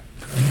got time.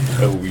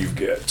 Oh, we've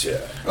got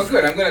time. Oh,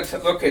 good. I'm going to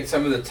look at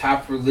some of the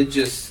top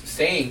religious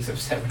sayings of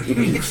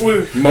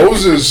 70s.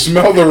 Moses,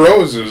 smell the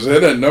roses,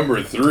 in at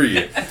number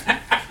 3.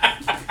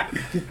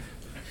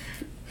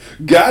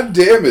 God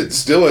damn it,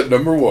 still at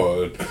number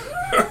 1.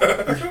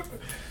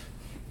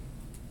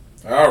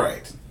 All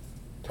right.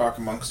 Talk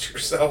amongst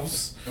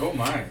yourselves. Oh,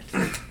 my.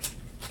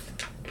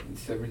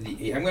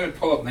 1978. I'm going to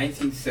pull up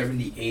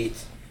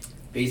 1978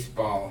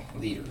 baseball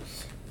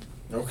leaders.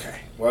 Okay.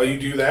 While you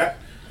do that,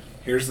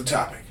 here's the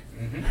topic.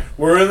 Mm-hmm.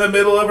 We're in the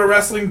middle of a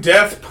wrestling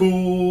death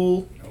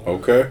pool.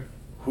 Okay.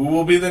 Who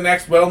will be the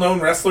next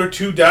well-known wrestler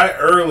to die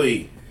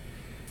early?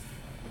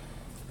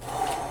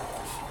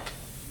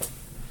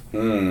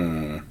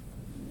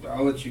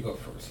 I'll let you go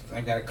first.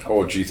 I got a couple.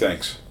 Oh, gee,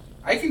 thanks.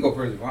 I can go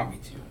first if you want me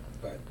to,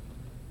 but...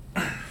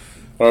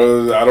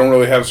 I don't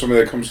really have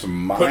somebody that comes to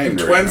mind Putting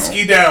right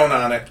Twensky down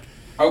on it.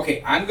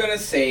 Okay, I'm going to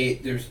say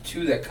there's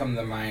two that come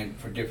to mind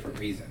for different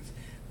reasons.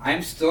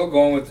 I'm still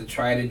going with the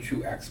tried and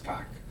true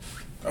X-Pac.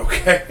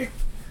 Okay.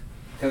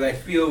 Because I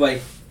feel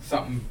like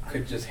something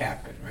could just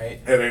happen, right?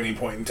 At any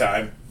point in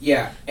time.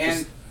 Yeah,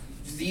 and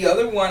the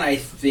other one I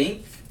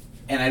think,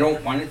 and I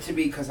don't want it to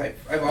be because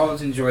I've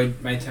always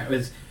enjoyed my time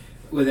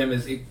with him,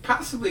 is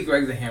possibly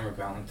Greg the Hammer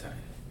Valentine.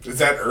 Is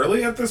that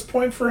early at this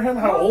point for him?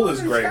 How old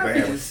is Greg the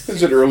Hammer?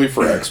 Is it early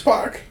for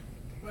X-Pac?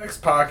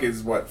 X-Pac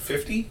is, what,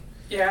 50?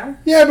 Yeah.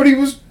 Yeah, but he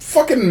was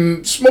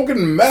fucking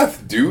smoking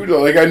meth, dude.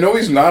 Like, I know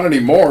he's not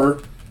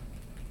anymore.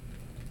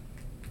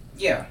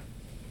 Yeah.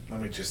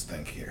 Let me just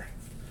think here.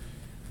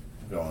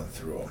 going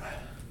through them.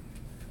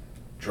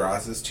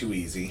 Draws is too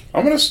easy.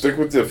 I'm going to stick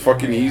with the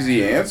fucking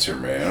easy answer,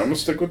 man. I'm going to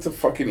stick with the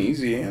fucking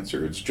easy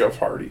answer. It's Jeff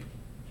Hardy.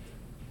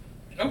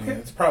 Okay. Yeah,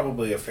 it's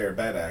probably a fair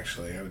bet,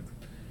 actually.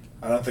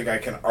 I don't think I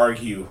can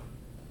argue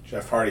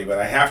Jeff Hardy, but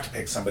I have to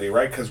pick somebody,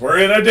 right? Because we're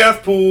in a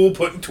death pool,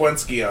 putting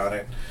Twensky on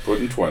it.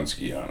 Putting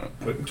Twensky on it.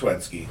 Putting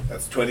Twensky.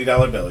 That's a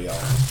 $20 bill, y'all.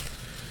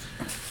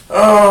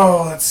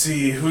 Oh, let's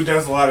see. Who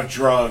does a lot of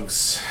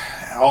drugs?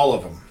 All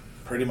of them.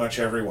 Pretty much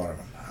every one of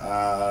them.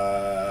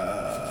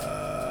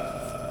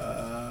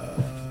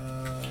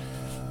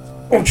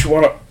 Don't you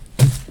want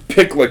to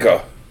pick like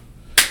a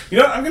You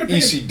know what? I'm going to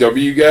pick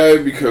ECW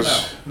guy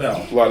because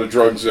No. a lot of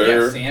drugs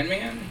there. Yeah,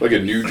 Sandman? Like a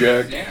New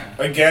Jack. Yeah.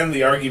 Again,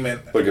 the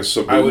argument Like a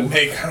Sabu. I would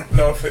make, I don't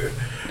know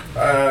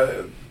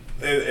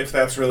if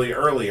that's really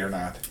early or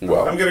not.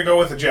 Well. I'm going to go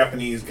with a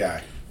Japanese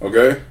guy.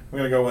 Okay. I'm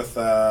going to go with...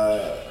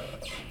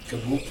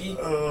 Kabuki?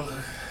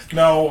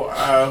 no,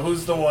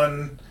 who's the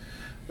one...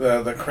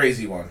 The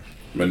crazy one?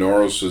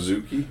 Minoru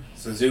Suzuki.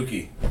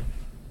 Suzuki.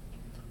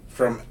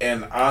 From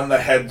an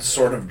on-the-head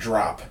sort of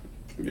drop.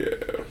 Yeah.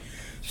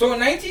 So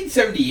in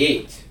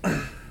 1978,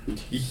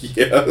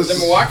 Yes. the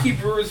Milwaukee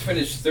Brewers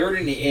finished third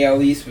in the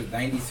AL East with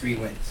 93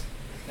 wins.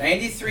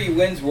 93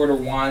 wins would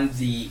have won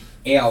the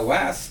AL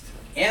West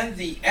and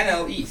the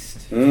NL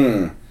East.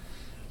 Mm.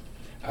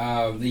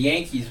 The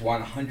Yankees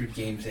won 100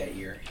 games that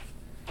year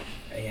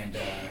and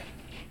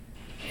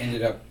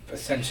ended up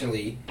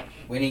essentially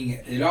winning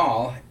it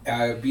all,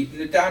 beating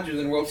the Dodgers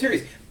in the World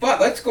Series. But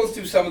let's go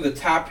through some of the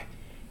top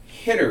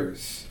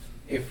hitters,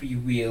 if you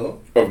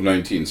will. Of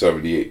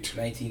 1978.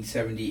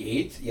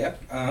 1978,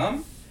 yep.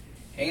 Hang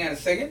on a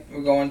second.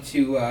 We're going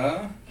to,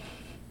 I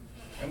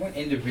want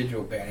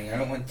individual batting. I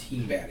don't want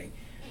team batting.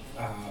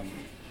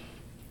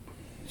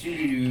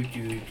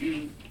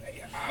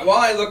 While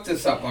I look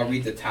this up, I'll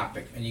read the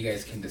topic, and you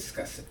guys can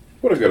discuss it.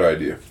 What a good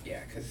idea.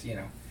 Yeah, because,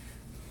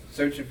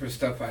 searching for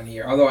stuff on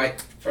here. Although I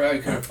probably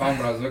could have found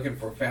what I was looking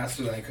for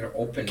faster than I could have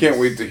opened. Can't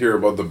wait to hear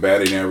about the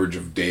batting average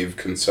of Dave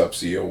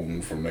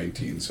Concepcion from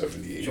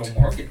 1978. Joe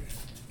Morgan.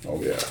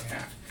 Oh, yeah.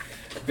 Yeah.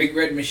 Big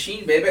Red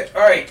Machine, baby.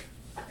 All right.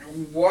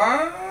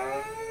 What?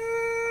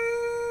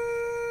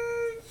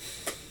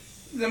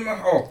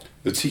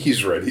 The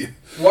tea's ready.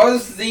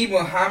 Was the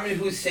Muhammad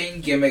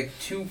Hussein gimmick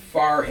too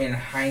far in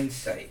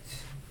hindsight?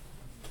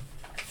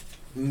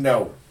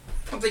 No.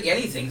 I don't think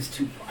anything's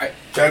too far.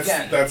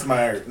 That's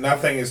my...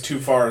 Nothing is too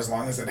far as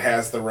long as it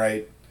has the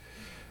right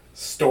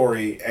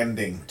story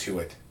ending to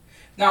it.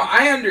 Now,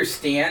 I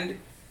understand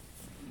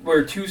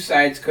where two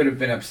sides could have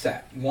been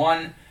upset.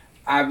 One,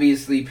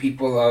 obviously,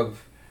 people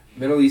of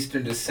Middle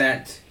Eastern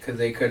descent, because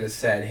they could have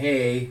said,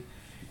 hey,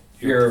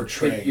 you're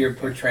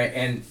portraying...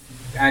 And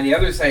on the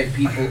other side,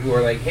 people who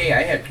are like, hey,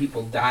 I had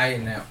people die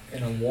in a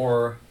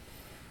war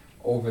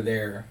over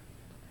there.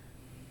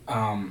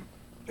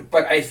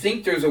 But I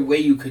think there's a way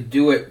you could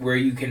do it where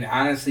you can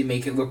honestly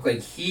make it look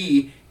like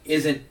he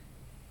isn't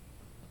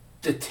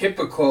the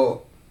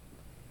typical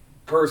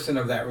person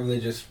of that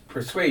religious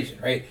persuasion,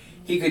 right?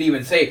 He could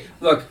even say,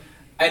 look,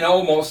 I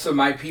know most of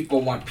my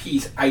people want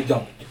peace. I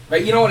don't.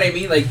 Right? You know what I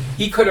mean? Like,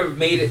 he could have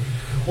made it...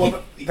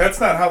 Well, that's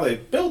not how they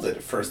build it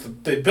at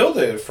first. They build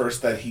it at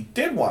first that he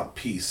did want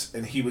peace,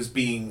 and he was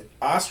being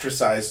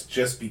ostracized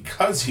just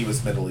because he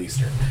was Middle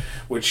Eastern,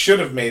 which should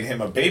have made him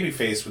a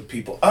babyface with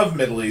people of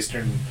Middle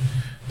Eastern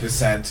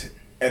descent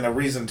and a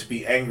reason to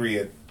be angry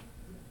at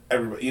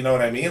everybody. You know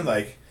what I mean?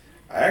 Like,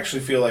 I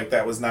actually feel like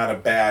that was not a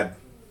bad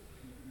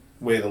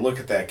way to look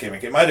at that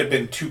gimmick. It might have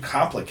been too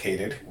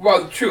complicated.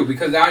 Well, true,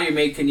 because now you're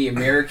making the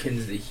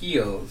Americans the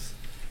heels.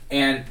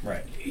 And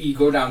right. You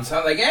go down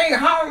south like, hey,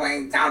 how are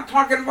we now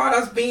talking about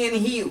us being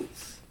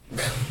heels?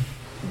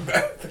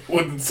 They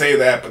wouldn't say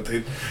that, but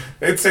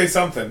they'd say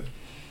something.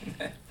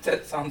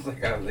 That sounds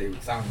like how they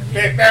would sound to me.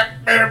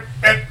 Yeah,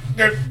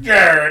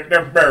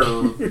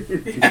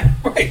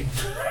 right.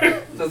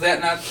 Does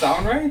that not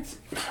sound right?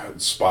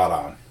 It's spot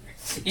on.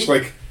 It's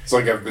like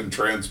I've been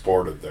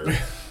transported there.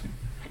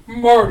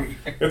 Marty.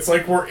 It's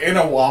like we're in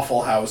a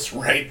Waffle House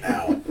right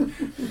now.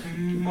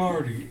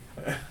 Marty.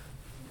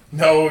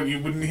 No, you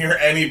wouldn't hear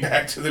any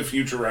Back to the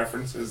Future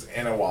references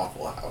in a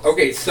Waffle House.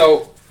 Okay,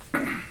 so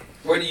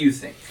what do you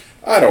think?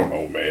 I don't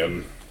know,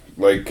 man.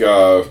 Like,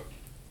 I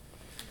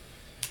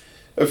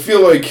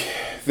feel like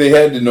they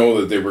had to know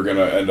that they were going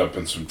to end up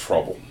in some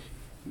trouble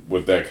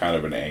with that kind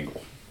of an angle.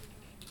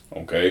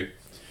 Okay?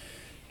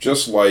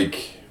 Just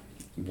like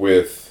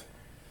with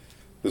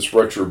this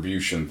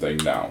retribution thing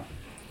now.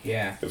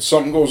 Yeah. If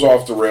something goes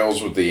off the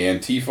rails with the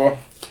Antifa,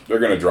 they're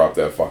going to drop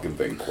that fucking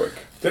thing quick.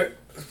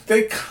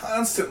 They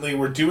constantly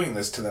were doing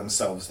this to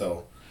themselves,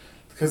 though.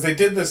 Because they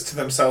did this to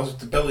themselves with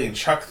the Billy and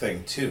Chuck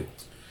thing, too.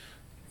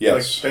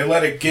 Yes. Like, they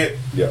let it get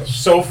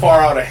so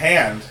far out of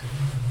hand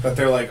that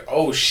they're like,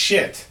 oh,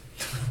 shit.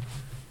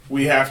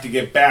 We have to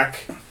get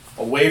back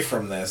away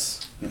from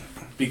this.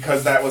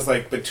 Because that was,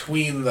 like,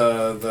 between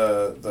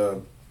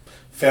the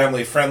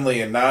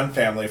family-friendly and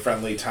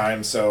non-family-friendly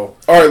time, so...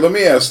 All right, let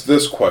me ask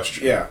this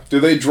question. Yeah. Do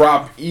they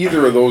drop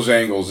either of those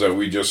angles that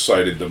we just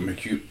cited, the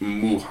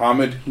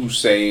Muhammad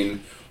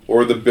Hussein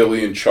or the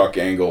Billy and Chuck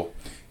angle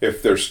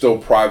if they're still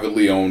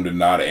privately owned and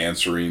not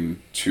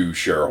answering to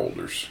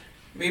shareholders?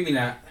 Maybe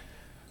not.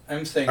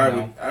 I'm saying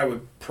I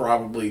would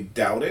probably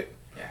doubt it.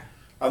 Yeah.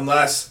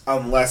 Unless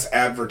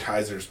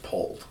advertisers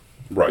pulled.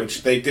 Right.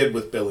 Which they did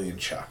with Billy and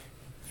Chuck.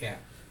 Yeah.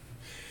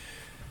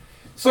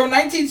 So in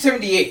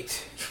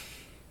 1978,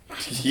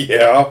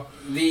 Yeah.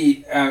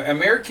 the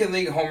American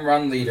League home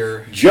run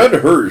leader Judd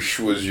Hirsch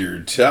was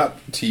your top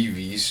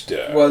TV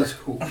star. was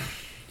who?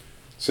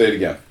 Say it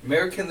again.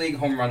 American League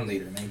home run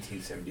leader,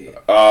 1978.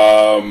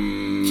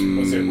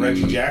 Was it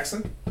Reggie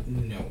Jackson?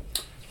 No.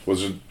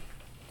 Was it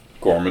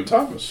Gorman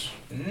Thomas?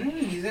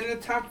 He's in the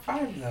top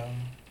 5, though.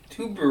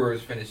 2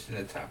 Brewers finished in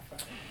the top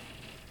 5.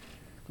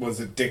 Was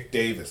it Dick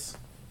Davis?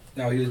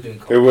 No, he was doing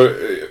It coke.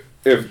 was,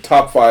 if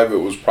top 5, it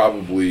was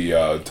probably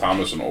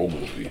Thomas and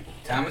Oglesby.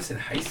 Thomas and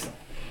Heisel.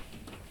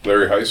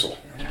 Larry Heisel.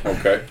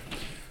 Okay.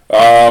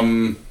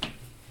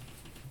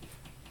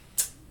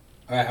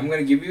 All right, I'm going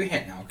to give you a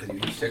hint now, because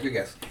you each took a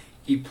guess.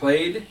 He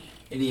played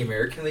in the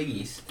American League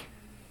East.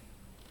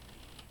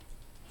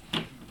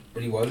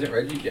 But he wasn't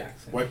Reggie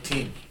Jackson. What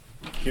team?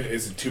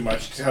 Is it too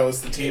much to tell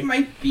us the It team?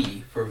 might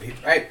be.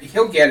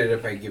 He'll get it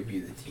if I give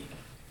you the team.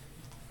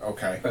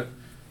 Okay. But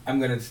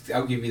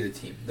I'll give you the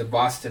team. The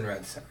Boston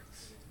Red Sox.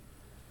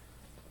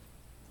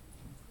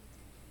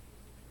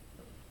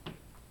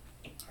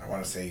 I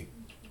want to say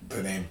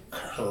the name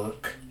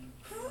Kirk.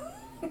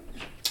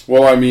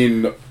 Well, I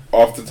mean,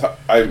 off the top,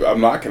 I'm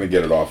not going to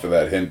get it off of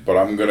that hint, but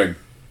I'm going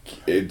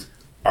to...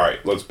 All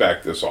right, let's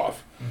back this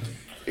off. Mm-hmm.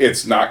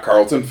 It's not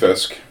Carlton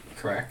Fisk.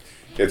 Correct.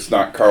 It's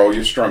not Carl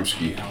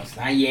Yastrzemski. No, it's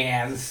not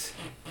Yaz.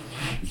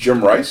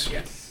 Jim Rice?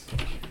 Yes.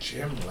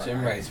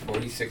 Jim Rice,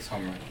 46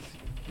 home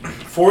runs.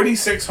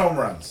 46 home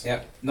runs.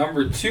 Yep.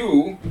 Number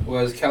 2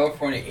 was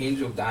California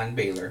Angel Don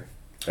Baylor.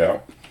 Yeah.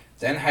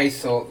 Then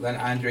Heisel, then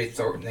Andre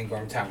Thornton, then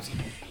Gorman Thomas.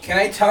 Can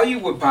I tell you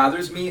what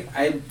bothers me?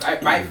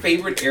 My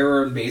favorite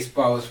era in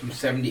baseball was from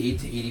 78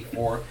 to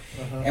 84.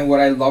 And what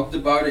I loved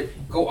about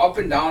it, go up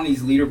and down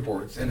these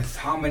leaderboards, and it's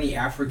how many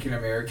African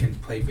Americans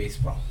play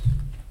baseball.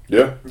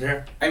 Yeah.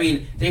 Yeah. I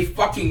mean, they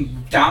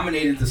fucking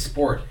dominated the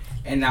sport,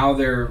 and now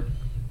they're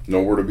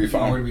Nowhere to be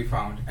found. nowhere to be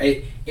found.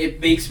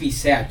 It makes me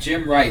sad.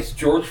 Jim Rice,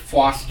 George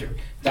Foster,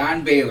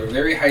 Don Baylor,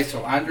 Larry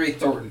Heisel, Andre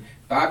Thornton,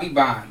 Bobby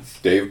Bonds,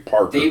 Dave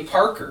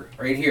Parker.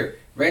 right here,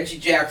 Reggie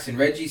Jackson,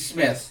 Reggie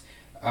Smith,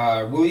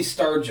 Willie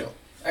Stargell.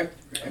 I'm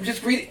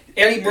just reading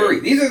Eddie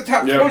Murray. These are the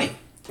top 20.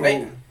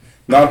 Right?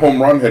 Not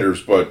home run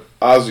hitters, but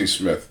Ozzie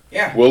Smith.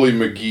 Yeah. Willie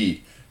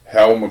McGee.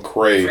 Hal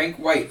McRae.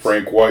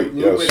 Frank White,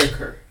 yes. Lou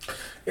Whitaker.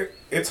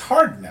 It's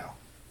hard now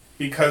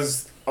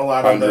because a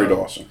lot Andre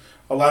Dawson.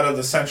 A lot of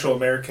the Central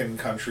American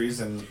countries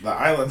and the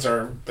islands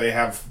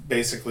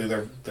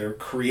they're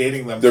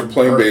creating them. They're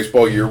playing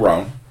baseball year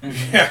round.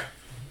 Yeah.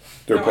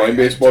 They're playing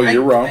baseball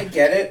year round. I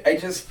get it. I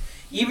just,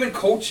 even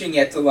coaching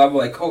at the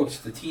level I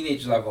coach, the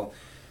teenage level,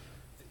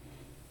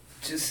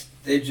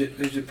 they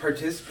just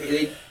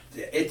participate.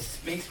 It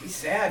makes me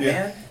sad,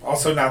 man.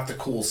 Also not the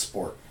cool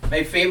sport.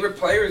 My favorite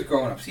players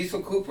growing up,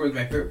 Cecil Cooper is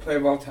my favorite player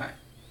of all time.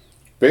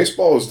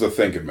 Baseball is the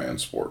thinking man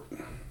sport.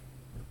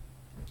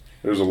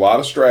 There's a lot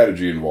of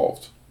strategy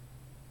involved.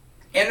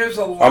 And there's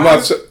a lot.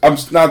 I'm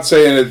not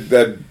saying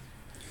that.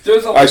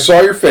 There's a. I saw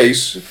your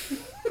face.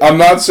 I'm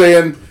not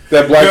saying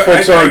that black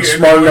folks aren't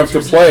smart enough to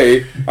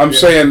play. I'm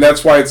saying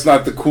that's why it's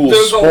not the cool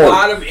sport. There's a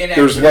lot of inactivity.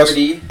 There's less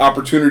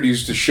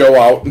opportunities to show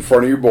out in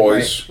front of your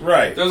boys.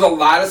 Right. There's a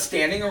lot of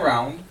standing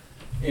around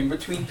in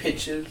between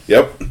pitches.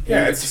 Yep.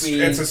 Yeah,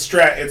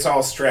 it's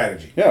all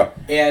strategy. Yeah.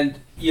 And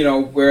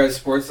whereas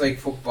sports like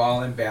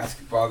football and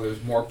basketball,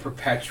 there's more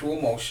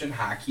perpetual motion.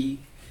 Hockey.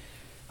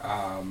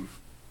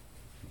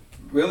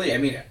 Really, I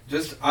mean,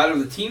 just out of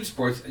the team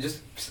sports,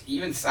 just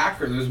even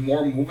soccer, there's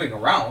more moving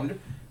around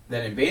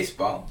than in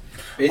baseball.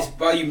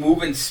 Baseball, you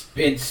move in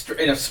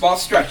a small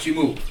stretch, you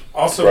move.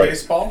 Also, right.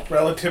 Baseball,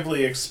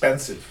 relatively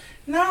expensive.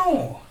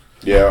 No.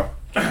 Yeah.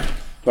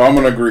 No, I'm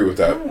going to agree with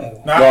that.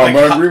 No. I'm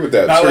going to agree with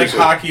that. Not seriously.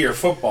 like hockey or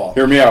football.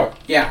 Hear me out.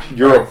 Yeah.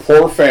 You're a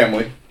poor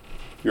family.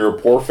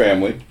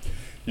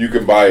 You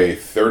can buy a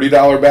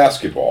 $30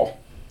 basketball,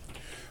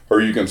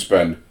 or you can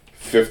spend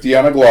 $50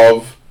 on a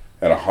glove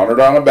and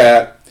 $100 on a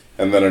bat,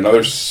 and then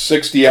another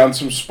 $60 on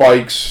some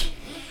spikes,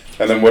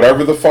 and then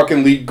whatever the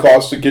fucking league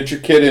costs to get your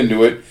kid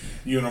into it.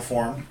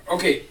 Uniform.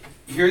 Okay,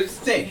 here's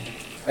the thing.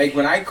 Like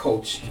when I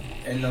coached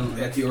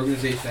at the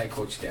organization I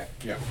coached at,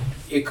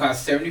 it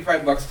cost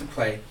 $75 to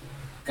play.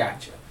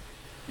 Gotcha.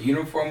 The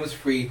uniform was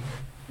free.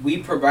 We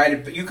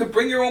provided. You could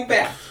bring your own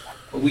bat,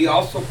 but we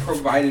also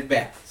provided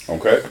bats.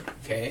 Okay.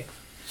 Okay.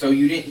 So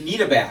you didn't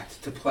need a bat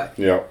to play.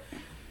 Yeah.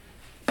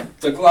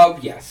 The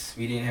glove, yes,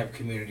 we didn't have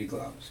community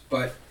gloves,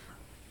 but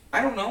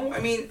I don't know. I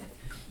mean,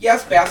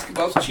 yes,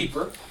 basketball's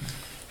cheaper.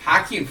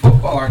 Hockey and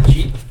football aren't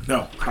cheap.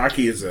 No,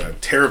 hockey is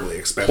terribly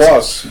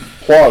expensive.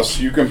 Plus,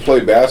 you can play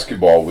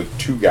basketball with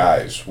 2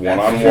 guys,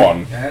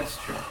 one-on-one. That's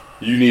true.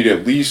 You need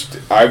at least,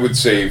 I would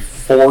say,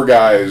 4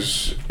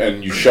 guys,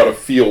 and you shut a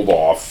field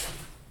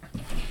off.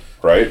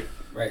 Right?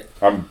 Right.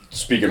 I'm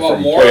speaking Well,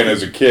 from more playing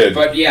as a kid.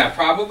 But yeah,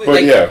 probably.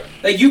 But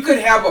like you could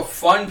have a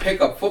fun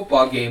pickup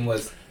football game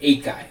with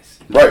 8 guys.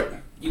 Right.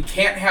 You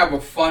can't have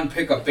a fun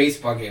pickup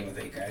baseball game with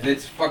 8 guys.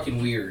 It's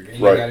fucking weird, and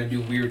you Right. got to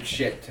do weird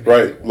shit to make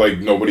Right. it work. Like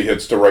nobody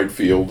hits the right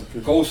field.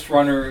 Ghost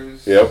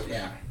runners. Yep.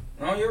 Yeah.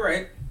 No, you're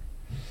right.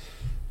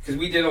 Because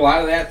we did a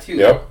lot of that too.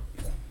 Yep.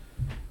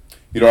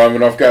 You don't have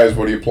enough guys.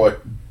 What do you play?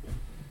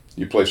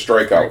 You play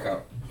strikeout.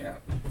 Strikeout. Yeah.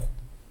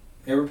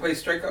 You ever play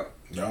strikeout?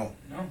 No.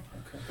 No.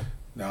 Okay.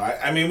 No,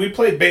 I mean, we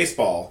played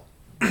baseball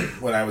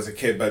when I was a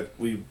kid, but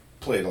we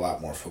played a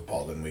lot more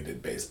football than we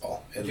did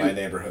baseball in my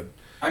neighborhood.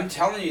 I'm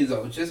telling you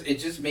though, it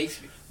just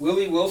makes me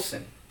Willie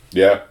Wilson,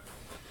 Yeah.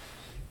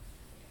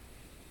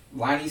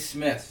 Lonnie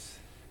Smith,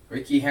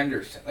 Ricky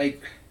Henderson,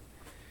 like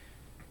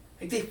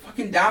they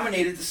fucking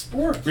dominated the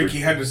sport. Ricky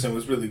Henderson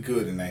was really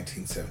good in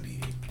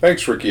 1978.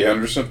 Thanks, Ricky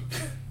Henderson.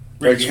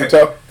 Ricky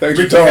Thanks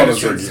for telling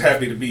us, Henderson's Ricky.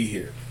 happy to be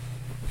here.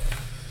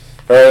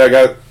 All right, I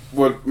got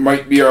what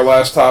might be our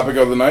last topic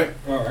of the night.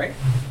 All right.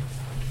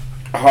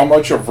 How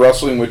much of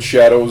Wrestling with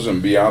Shadows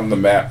and Beyond the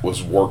Mat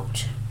was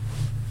worked?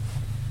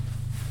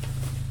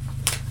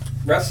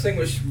 Wrestling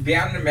was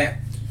Beyond the Mat.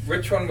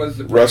 Which one was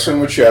the Wrestling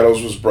with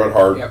Shadows was Bret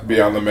Hart. Yep.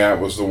 Beyond the Mat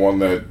was the one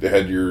that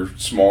had your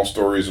small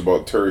stories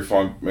about Terry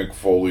Funk, Mick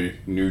Foley,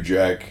 New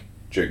Jack,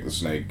 Jake the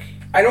Snake.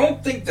 I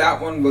don't think that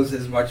one was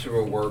as much of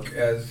a work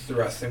as the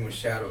Wrestling with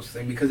Shadows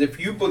thing, because if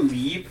you're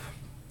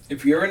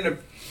in the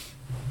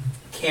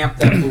camp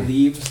that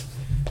believes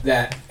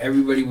that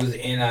everybody was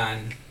in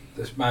on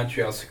this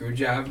Montreal screw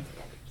job,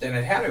 then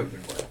it had to have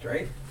been worked,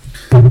 right?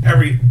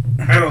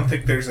 I don't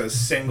think there's a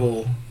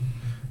single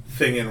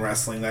thing in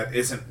wrestling that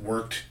isn't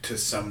worked to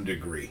some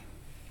degree.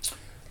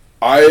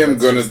 I am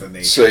That's going just the to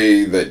nature.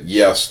 say that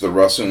yes, the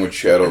Wrestling with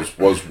Shadows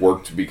was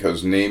worked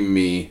because name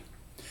me,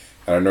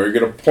 and I know you're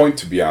going to point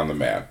to Beyond the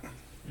Mat,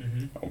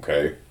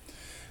 okay?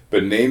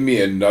 But name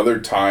me another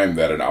time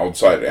that an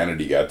outside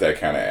entity got that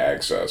kind of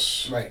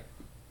access. Right.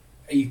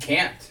 You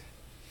can't.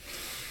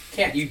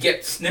 You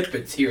get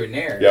snippets here and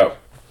there. Yep.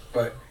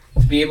 But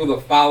to be able to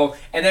follow,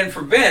 and then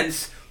for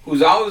Vince,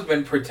 who's always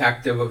been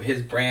protective of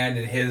his brand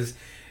and his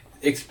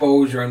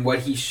exposure and what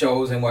he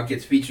shows and what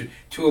gets featured,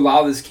 to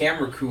allow this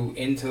camera crew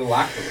into the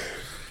locker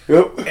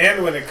room. Yep.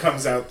 And when it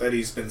comes out that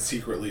he's been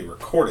secretly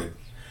recorded,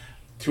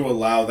 to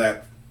allow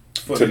that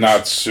footage. To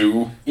not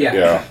sue. Yeah.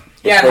 Yeah.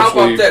 Yeah, and how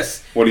Especially about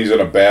this? when he's in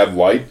a bad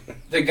light.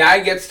 The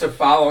guy gets to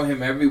follow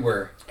him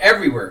everywhere,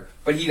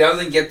 but he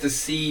doesn't get to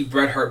see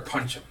Bret Hart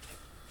punch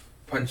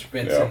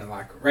Vince in the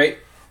locker room, right?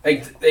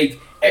 Like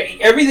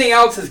everything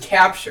else is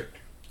captured.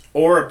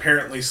 Or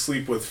apparently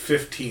sleep with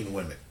 15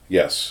 women.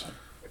 Yes.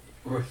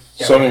 Yeah,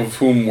 Some right. of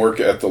whom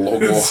work at the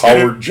local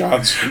Howard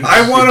Johnson.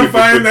 I want to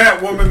find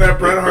that woman that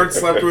Bret Hart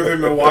slept with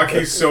in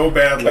Milwaukee so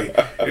badly.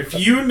 If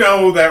you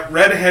know that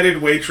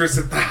redheaded waitress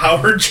at the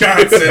Howard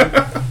Johnson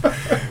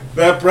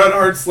that Bret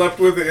Hart slept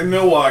with in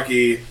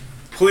Milwaukee,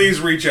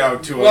 please reach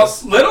out to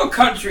us. Well, Little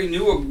Country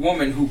knew a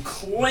woman who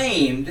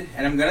claimed,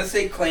 and I'm going to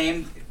say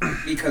claimed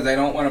because I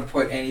don't want to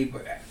put any,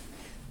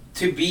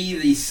 to be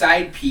the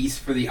side piece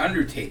for The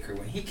Undertaker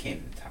when he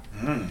came to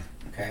town.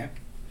 Okay?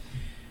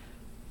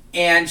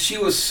 And she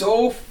was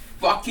so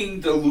fucking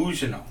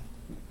delusional.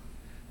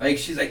 Like,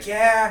 she's like,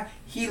 yeah,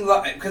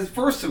 because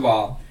first of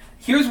all,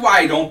 here's why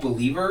I don't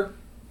believe her.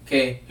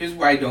 Okay? Here's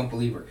why I don't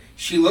believe her.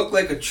 She looked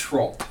like a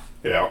troll.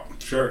 Yeah.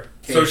 Sure.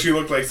 Okay. So she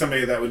looked like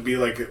somebody that would be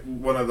like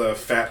one of the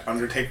fat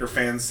Undertaker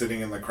fans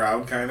sitting in the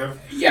crowd, kind of?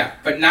 Yeah,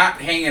 but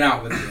not hanging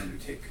out with The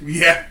Undertaker.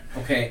 Yeah.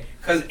 Okay?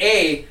 Because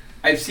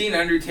I've seen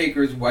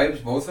Undertaker's wives,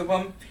 both of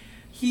them.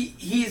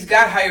 He's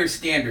got higher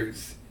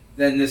standards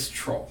than this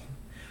troll.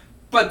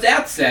 But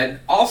that said,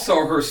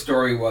 also her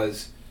story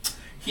was,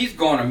 he's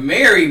going to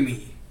marry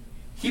me.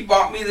 He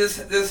bought me this.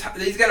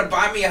 He's going to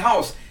buy me a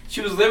house.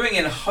 She was living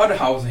in HUD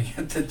housing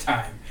at the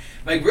time.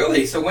 Like,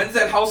 really? So when's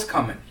that house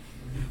coming?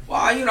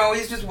 Well,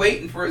 he's just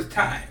waiting for his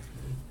time.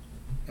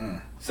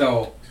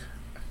 So,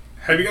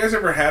 Have you guys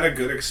ever had a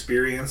good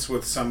experience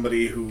with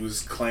somebody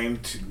who's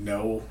claimed to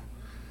know?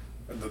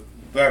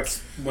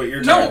 That's what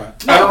you're talking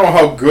about. I don't know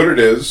how good it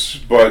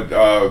is, but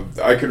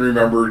I can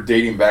remember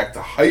dating back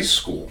to high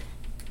school.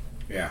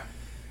 Yeah.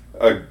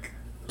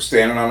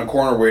 Standing on a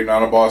corner waiting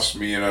on a bus,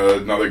 me and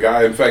another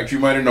guy. In fact, you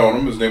might have known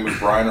him. His name was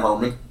Brian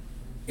Herman.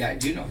 yeah, I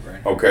do know,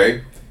 Brian.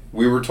 Okay.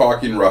 We were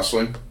talking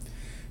wrestling,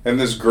 and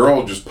this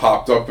girl just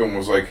popped up and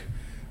was like,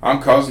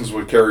 I'm cousins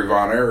with Kerry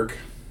Von Erich.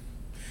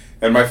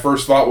 And my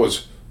first thought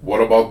was, what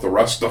about the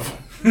rest of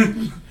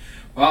them?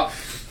 Well,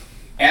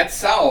 at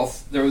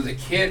South, there was a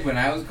kid when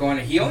I was going,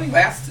 he only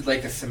lasted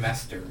like a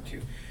semester or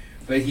two.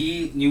 But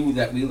he knew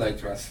that we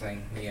liked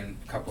wrestling, me and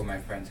a couple of my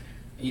friends.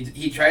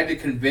 He tried to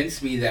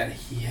convince me that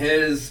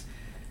his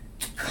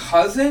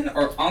cousin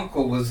or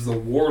uncle was the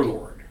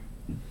warlord.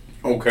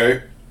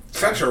 Okay.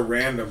 Such a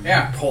random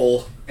Yeah.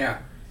 pull. Yeah.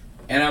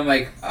 And I'm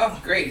like, oh,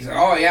 great. He's like,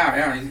 oh,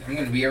 yeah, I'm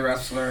going to be a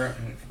wrestler.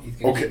 And he's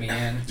going to Okay. get me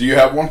in. Do you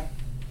have one?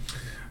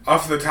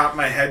 Off the top of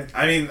my head,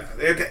 I mean,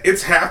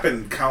 it's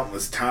happened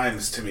countless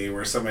times to me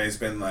where somebody's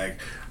been like,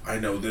 I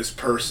know this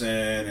person,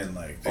 and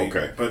like,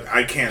 Okay. but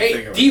I can't think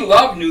Hey, of D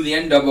Love knew the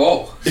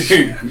NWO.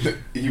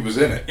 He was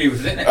in it. He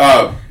was in it.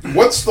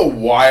 What's the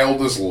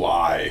wildest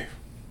lie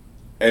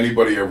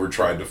anybody ever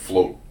tried to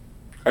float?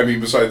 I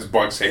mean, besides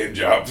Buck's hand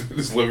job in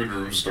his living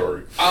room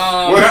story.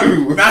 Well,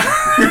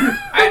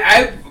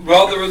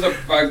 there was a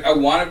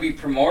wannabe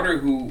promoter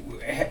who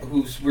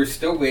we're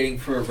still waiting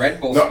for a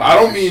Red Bull. No, I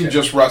don't mean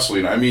just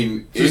wrestling. I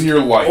mean just in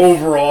your life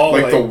overall.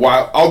 Like the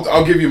wild.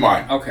 I'll give you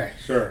mine. Okay,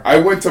 sure. I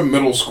went to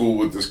middle school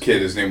with this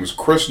kid. His name was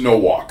Chris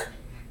Nowak.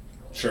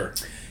 Sure.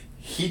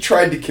 He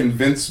tried to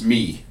convince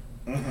me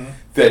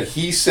that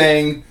he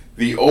sang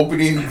the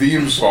opening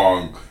theme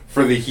song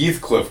for the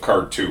Heathcliff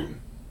cartoon.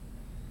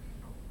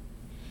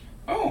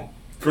 Oh.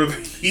 For the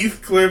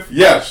Heathcliff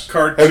Yes.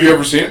 cartoon. Have you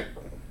ever seen it?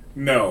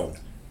 No.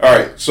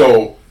 Alright,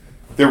 so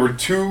there were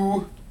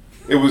two.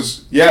 It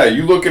was,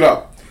 you look it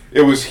up.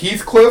 It was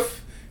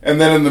Heathcliff, and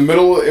then in the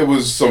middle it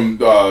was some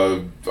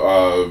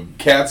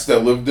cats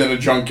that lived in a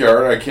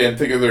junkyard. I can't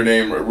think of their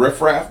name. Riff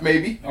Raff,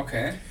 maybe?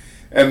 Okay.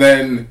 And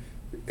then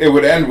it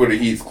would end with a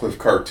Heathcliff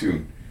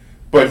cartoon.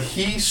 But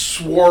he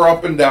swore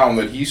up and down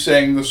that he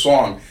sang the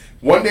song.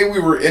 One day we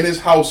were in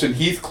his house and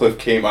Heathcliff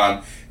came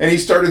on, and he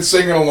started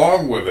singing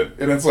along with it.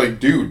 And it's like,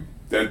 dude,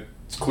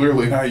 that's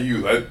clearly not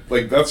you.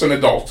 That's an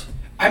adult.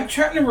 I'm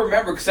trying to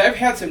remember, because I've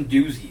had some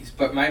doozies,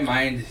 but my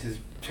mind has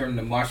turned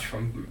to mush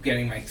from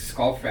getting my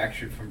skull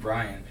fractured from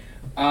Brian.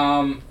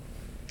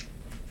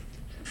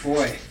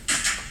 Boy.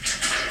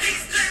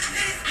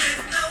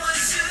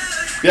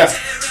 Yeah.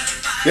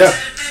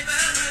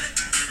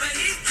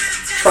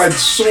 Tried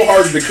so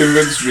hard to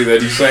convince me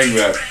that he sang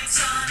that.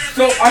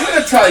 So I'm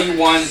going to tell you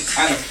one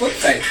on the flip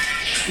side.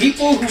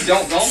 People who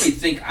don't know me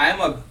think I'm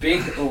a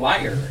big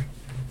liar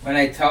when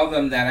I tell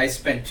them that I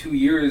spent 2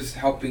 years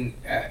helping,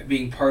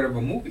 being part of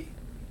a movie.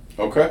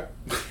 Okay.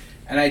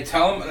 And I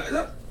tell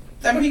them,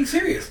 I'm being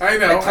serious. I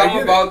know. I tell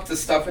them about the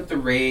stuff at the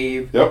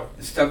rave, the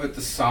stuff at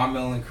the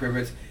sawmill in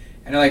Cribbets,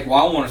 and they're like,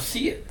 well, I want to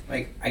see it.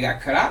 Like, I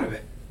got cut out of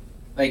it.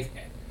 Like,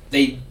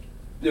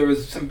 there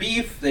was some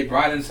beef, they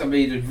brought in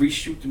somebody to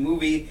reshoot the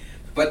movie,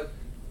 but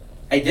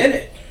I did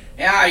it.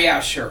 Yeah,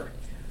 sure.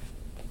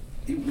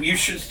 You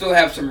should still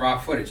have some raw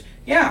footage.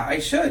 Yeah, I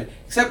should.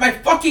 Except my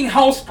fucking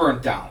house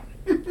burnt down.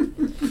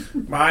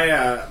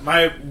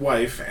 My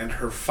wife and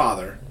her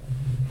father,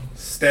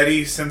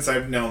 steady since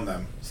I've known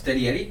them.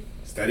 Steady Eddie,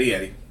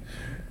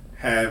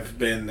 have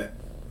been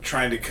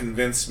trying to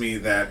convince me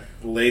that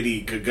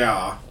Lady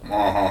Gaga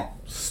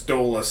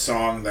stole a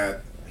song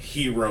that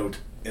he wrote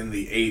in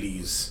the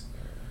 80s,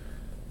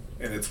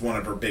 and it's one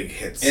of her big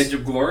hits. Edge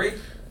of Glory?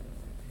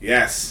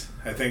 Yes,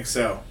 I think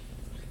so.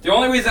 The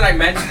only reason I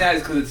mention that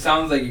is because it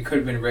sounds like it could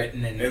have been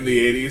written in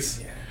the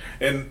 80s. Yeah.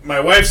 And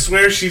my wife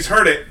swears she's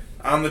heard it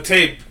on the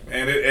tape,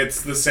 and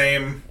it's the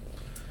same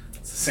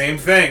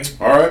thing.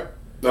 All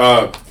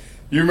right.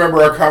 You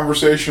remember our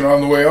conversation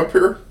on the way up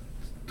here?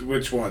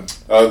 Which one?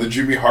 The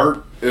Jimmy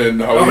Hart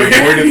and how he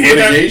avoided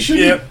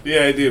litigation?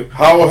 Yeah, I do.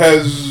 How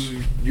has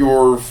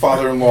your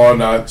father-in-law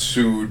not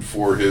sued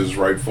for his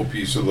rightful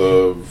piece of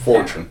the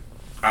fortune?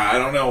 I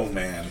don't know,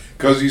 man.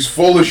 Because he's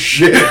full of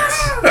shit.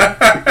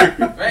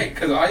 Right,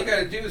 because all you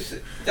gotta do is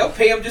they'll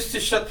pay him just to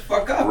shut the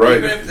fuck up.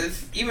 Right.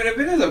 Even if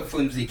it is a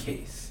flimsy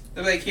case.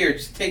 They're like, here,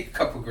 just take a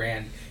couple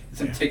grand and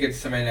some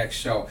tickets to my next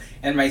show.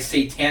 And my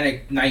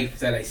satanic knife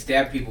that I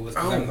stab people with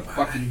because I'm the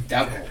fucking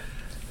devil.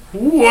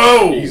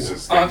 Whoa!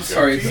 Jesus, I'm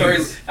sorry.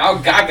 Now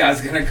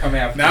Gaga's gonna come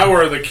after me. Now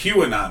we're the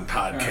QAnon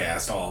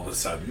podcast all of a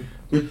sudden.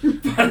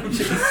 But I'm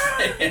just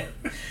saying.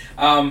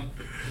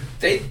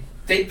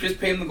 They just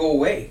pay him to go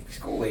away.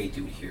 Just go away,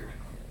 dude, here.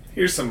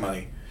 Here's some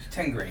money.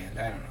 10 grand,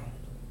 I don't know.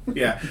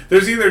 Yeah,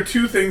 there's either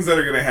two things that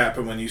are going to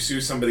happen when you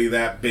sue somebody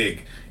that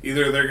big.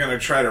 Either they're going to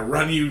try to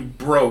run you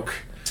broke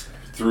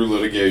through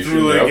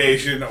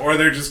litigation, or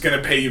they're just going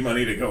to pay you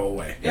money to go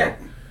away. Yeah,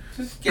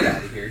 just get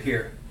out of here.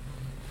 Here.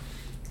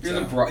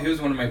 Here's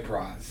one of my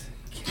bras.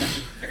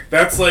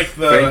 That's like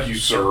the... Thank you,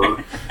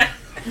 sir.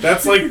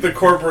 That's like the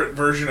corporate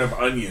version of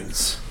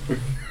onions.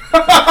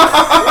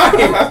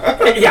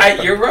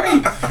 Yeah, you're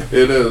right.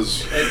 It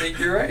is. I think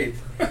you're right.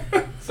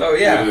 So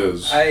yeah, it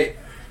is. I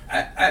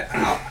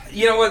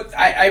you know what?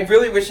 I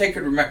really wish I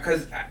could remember,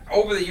 because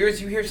over the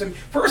years you hear some.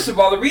 First of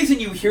all, the reason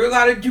you hear a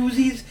lot of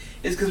doozies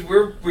is because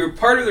we're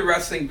part of the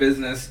wrestling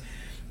business,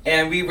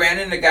 and we ran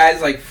into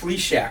guys like Flea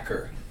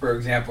Shacker, for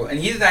example, and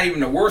he's not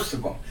even the worst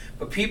of them.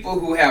 But people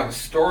who have a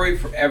story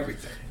for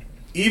everything.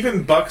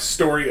 Even Buck's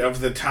story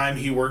of the time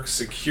he worked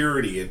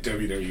security at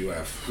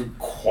WWF.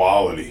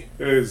 Quality.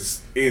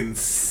 Is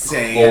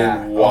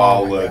insane.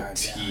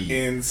 Quality.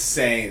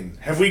 Insane.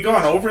 Have we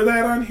gone over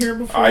that on here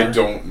before? I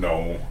don't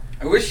know.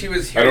 I wish he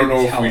was here. I don't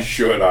know if tell we us.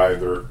 should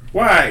either.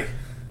 Why?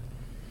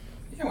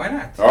 Yeah, why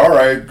not? All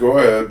right, go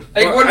ahead.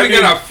 Like, Well, what, are I we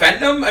mean- going to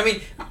offend them? I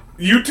mean...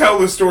 You tell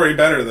the story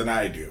better than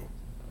I do.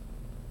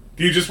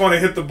 Do you just want to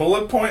hit the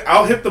bullet point?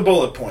 I'll hit the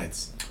bullet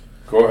points.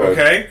 Go ahead.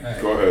 Okay?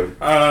 Right. Go ahead.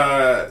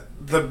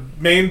 The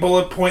main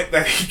bullet point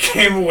that he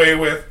came away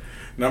with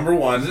Number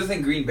one. Was this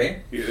in Green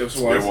Bay? It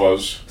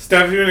was.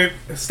 Stephanie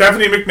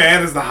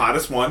McMahon is the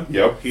hottest one.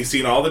 Yep. He's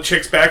seen all the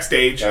chicks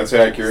backstage. That's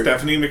accurate.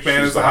 Stephanie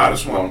McMahon is the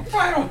hottest one. Well,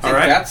 I don't think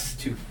that's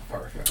too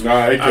far.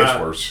 No, it gets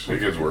worse. It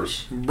gets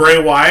worse.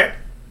 Bray Wyatt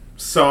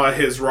saw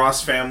his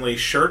Ross family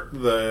shirt,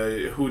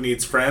 the Who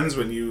Needs Friends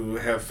When You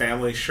Have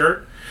Family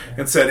shirt,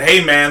 and said,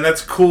 "Hey man,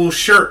 that's a cool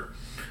shirt.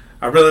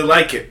 I really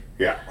like it."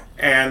 Yeah.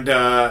 And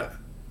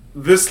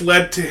this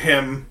led to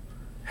him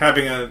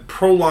having a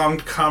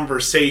prolonged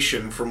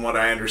conversation, from what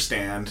I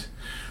understand,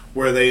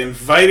 where they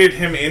invited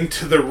him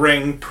into the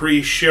ring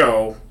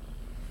pre-show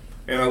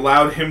and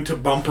allowed him to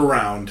bump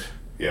around.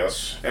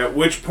 Yes. At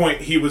which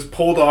point he was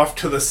pulled off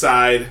to the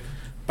side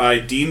by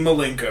Dean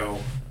Malenko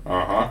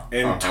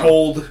and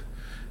told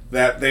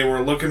that they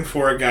were looking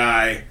for a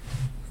guy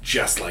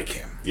just like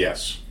him.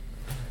 Yes.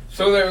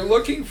 So they're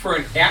looking for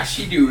an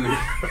ashy dude. An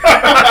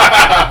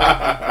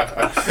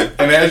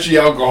ashy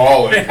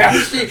alcoholic. An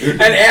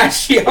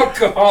ashy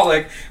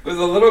alcoholic with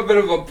a little bit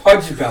of a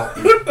pudge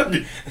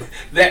belly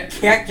that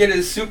can't get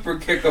his super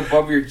kick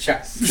above your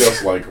chest.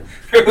 Just like him.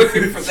 They're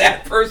looking for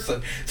that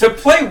person. To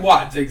play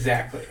what,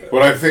 exactly?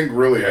 What I think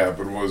really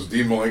happened was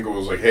Dean Malenko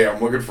was like, "Hey, I'm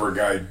looking for a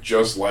guy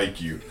just like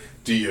you.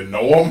 Do you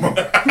know him?"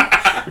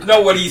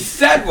 No, what he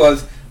said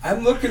was,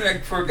 "I'm looking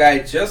for a guy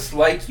just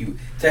like you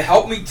to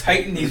help me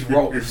tighten these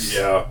ropes."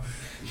 Yeah.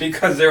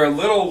 Because they're a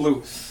little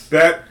loose.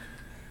 But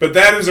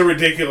that is a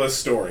ridiculous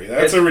story.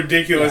 That's a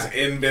ridiculous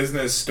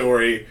in-business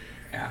story.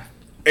 Yeah.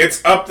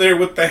 It's up there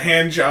with the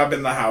hand job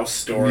in the house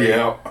story.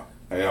 Yeah.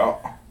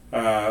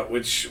 Yeah.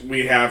 Which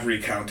we have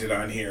recounted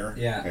on here.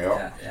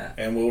 Yeah.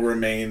 And will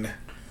remain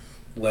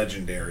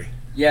legendary.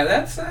 Yeah,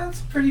 that's a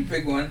pretty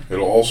big one.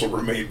 It'll also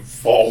remain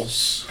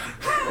false.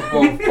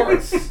 Well, of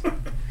course.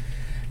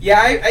 Yeah,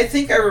 I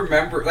think I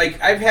remember,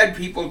 like, I've had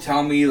people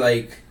tell me,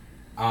 like,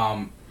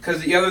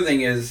 because the other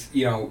thing is,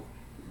 you know,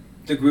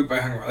 the group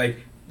I hung around,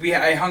 like,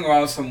 I hung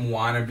around with some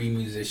wannabe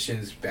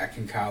musicians back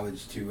in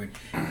college, too,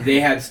 and they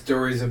had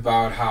stories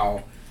about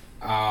how,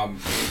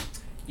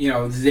 you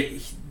know,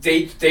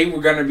 they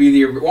were going to be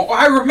the, well,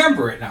 I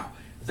remember it now.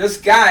 This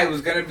guy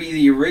was going to be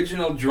the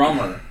original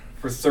drummer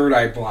for Third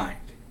Eye Blind.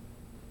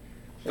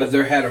 But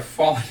there had a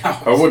falling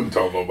out. I wouldn't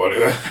tell nobody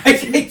that. I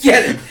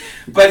get it.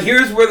 But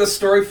here's where the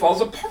story falls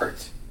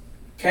apart.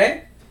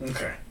 Okay?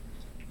 Okay.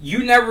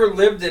 You never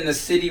lived in the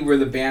city where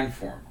the band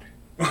formed.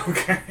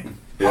 Okay.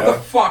 How the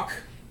fuck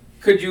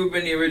could you have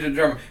been the original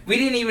drummer? We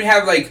didn't even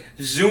have, like,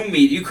 Zoom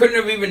meet. You couldn't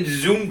have even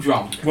Zoom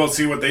drummed. Well,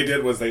 see, what they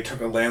did was they took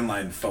a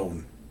landline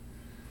phone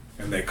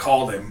and they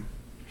called him.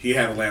 He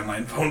had a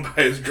landline phone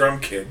by his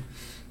drum kit.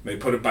 They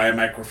put it by a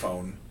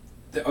microphone.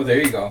 Oh, there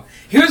you go.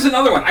 Here's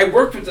another one. I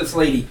worked with this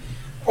lady.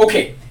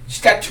 Okay,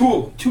 she's got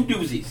two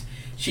doozies.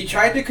 She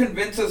tried to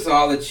convince us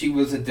all that she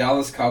was a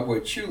Dallas Cowboy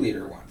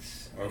cheerleader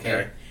once.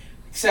 Okay.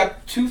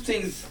 Except two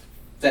things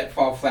that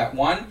fall flat.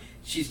 One,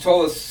 she's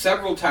told us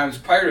several times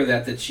prior to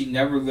that she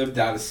never lived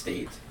out of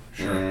state.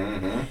 Sure.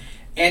 Mm-hmm.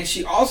 And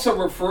she also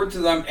referred to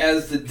them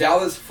as the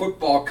Dallas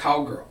football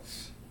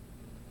cowgirls.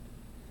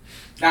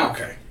 Now,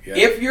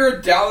 if you're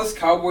a Dallas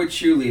Cowboy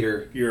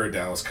cheerleader... You're a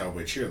Dallas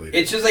Cowboy cheerleader.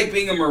 It's just like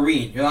being a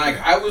Marine. You're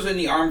like, I was in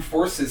the armed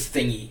forces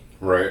thingy.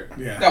 Right.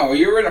 Yeah. No,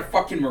 you're in a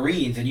fucking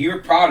Marines, and you're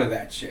proud of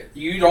that shit.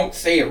 You don't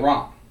say it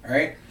wrong,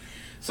 alright?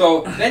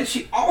 So, then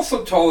she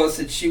also told us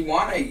that she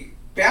won a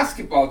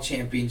basketball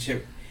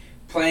championship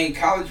playing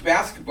college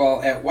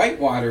basketball at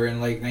Whitewater in,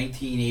 like,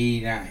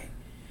 1989.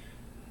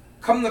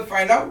 Come to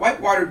find out,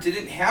 Whitewater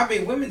didn't have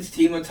a women's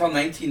team until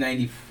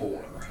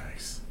 1994.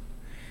 Nice.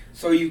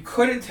 So you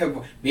couldn't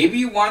have... Maybe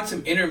you want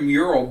some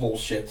intramural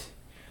bullshit,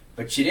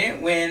 but you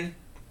didn't win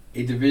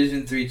a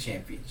Division III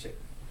championship.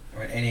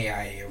 Or an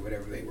NAIA or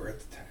whatever they were at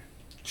the time.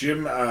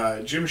 Jim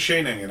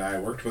Schoening and I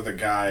worked with a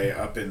guy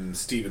up in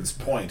Stevens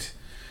Point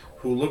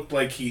who looked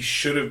like he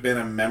should have been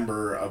a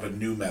member of a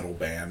nu metal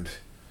band,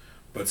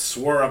 but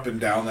swore up and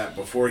down that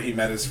before he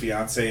met his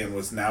fiancée and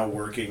was now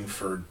working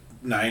for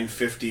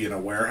 $9.50 in a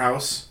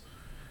warehouse,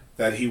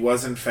 that he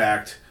was in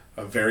fact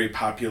a very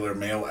popular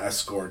male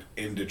escort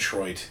in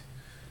Detroit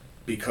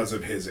because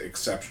of his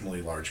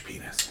exceptionally large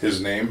penis.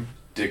 His name?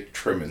 Dick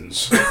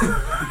Trimmins.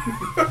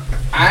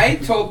 I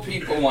told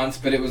people once,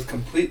 but it was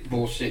complete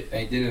bullshit.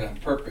 I did it on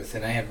purpose,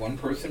 and I had one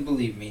person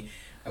believe me.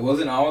 I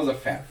wasn't always a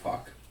fat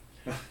fuck.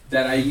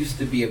 That I used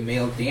to be a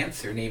male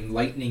dancer named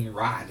Lightning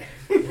Rod.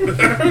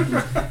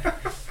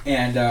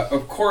 And,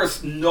 of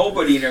course,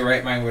 nobody in their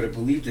right mind would have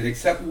believed it,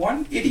 except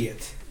one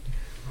idiot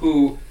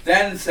who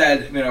then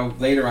said, you know,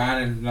 later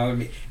on in another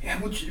meeting, "Yeah, I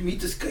want you to meet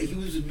this guy. He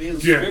was a male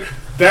stripper."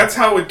 That's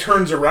how it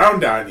turns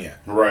around on you.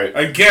 Right.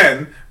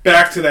 Again,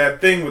 back to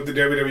that thing with the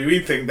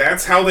WWE thing.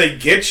 That's how they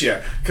get you.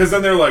 Because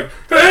then they're like,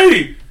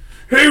 hey,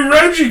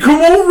 Reggie,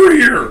 come over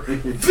here.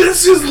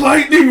 This is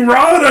Lightning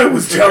Rod I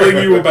was telling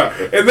you about.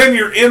 And then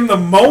you're in the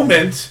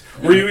moment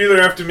where you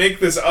either have to make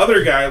this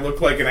other guy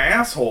look like an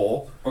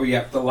asshole, or you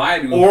have to lie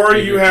to him, or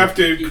you have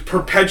to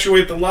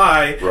perpetuate the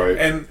lie. Right.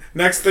 And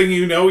next thing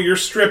you know, you're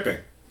stripping.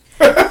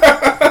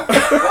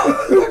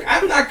 Well, look,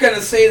 I'm not going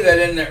to say that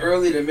in the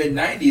early to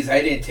mid-'90s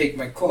I didn't take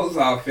my clothes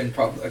off in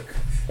public.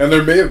 And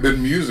there may have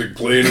been music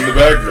playing in the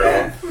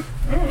background.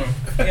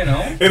 You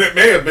know. And it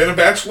may have been a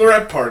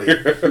bachelorette party.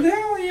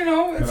 Well, you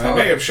know. It's I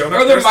may have shown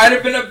up. or there might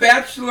have been a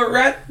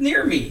bachelorette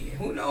near me.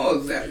 Who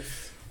knows?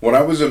 When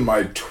I was in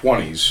my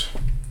 20s,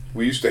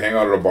 we used to hang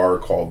out at a bar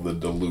called the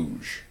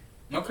Deluge.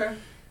 Okay.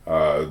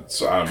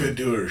 It's on Good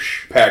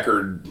douche.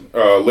 Packard,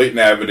 Layton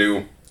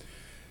Avenue,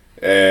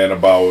 and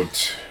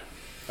about,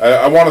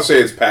 I want to say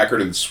it's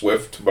Packard and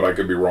Swift, but I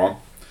could be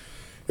wrong.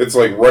 It's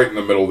like right in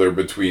the middle there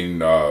between,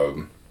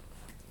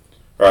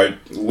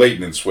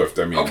 Layton and Swift,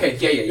 I mean. Okay,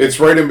 yeah. It's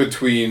right in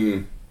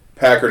between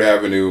Packard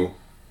Avenue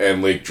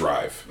and Lake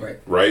Drive.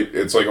 Right?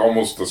 It's like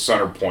almost the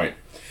center point.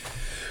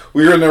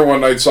 We were in there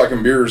one night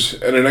sucking beers,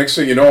 and the next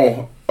thing you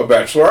know, a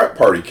bachelorette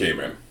party came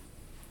in.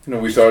 You know,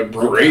 we thought,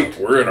 great,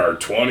 we're in our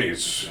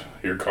 20s.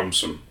 Here comes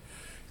some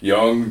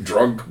young,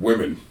 drunk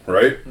women,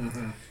 right?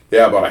 Mm-hmm.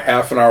 Yeah, about a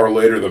half an hour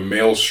later, the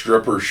male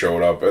stripper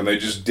showed up, and they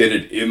just did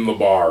it in the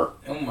bar.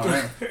 Oh,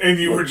 my. And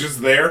you were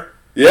just there?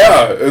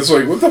 Yeah, it's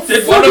like, what the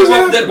fuck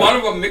Did one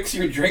of them mix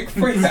your drink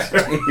for you?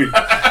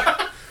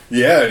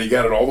 Yeah, and he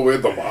got it all the way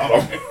at the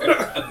bottom. There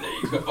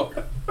you go.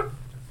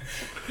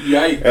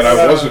 Yikes. And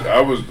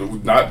I was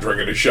not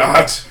drinking a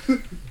shot.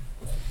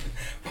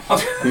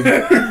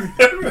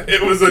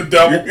 It was a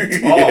double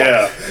tall.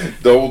 Yeah,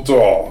 double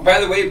tall. By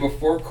the way,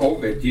 before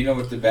COVID, do you know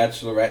what the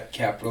bachelorette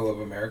capital of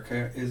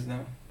America is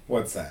now?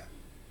 What's that?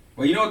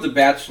 Well, you know what the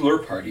bachelor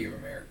party of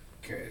America,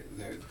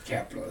 the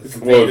capital is.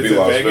 Well, it'd be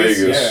Las Vegas?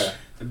 Vegas. Yeah.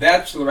 The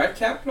bachelorette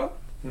capital?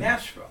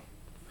 Nashville.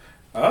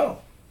 Oh.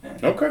 Yeah.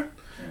 Okay.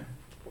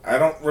 I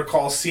don't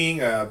recall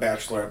seeing a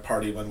bachelorette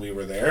party when we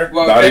were there.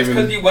 Well, Not that's even-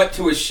 because you went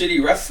to a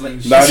shitty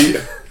wrestling show.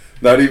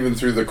 Not even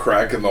through the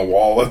crack in the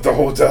wall at the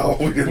hotel.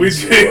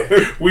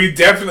 We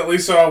definitely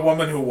saw a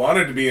woman who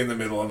wanted to be in the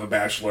middle of a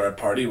bachelorette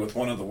party with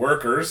one of the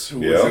workers who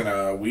was in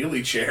a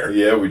wheelie chair.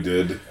 Yeah, we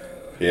did.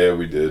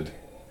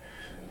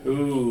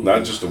 Ooh.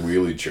 Not just a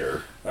wheelie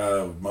chair.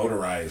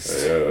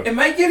 Motorized. Yeah. Am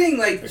I getting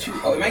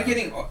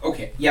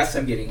okay, yes,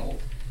 I'm getting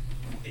old.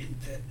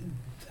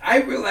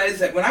 I realized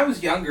that when I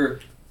was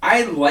younger,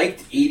 I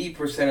liked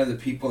 80% of the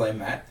people I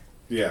met.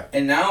 Yeah.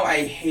 And now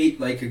I hate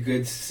like a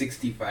good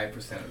 65%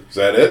 of them. Is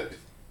that it?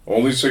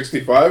 Only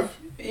 65?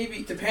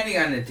 Maybe, depending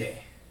on the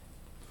day.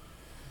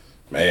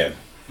 Man.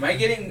 Am I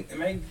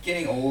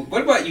getting old?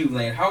 What about you,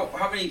 Lane?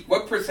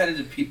 What percentage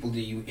of people do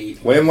you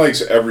hate? Lane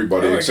likes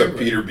everybody I like except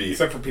everybody. Peter B.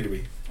 Except for Peter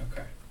B.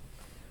 Okay.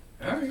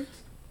 Alright.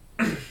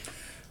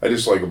 I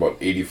just like about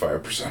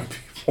 85% of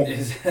people.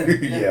 Is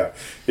it?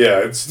 Yeah,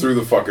 it's through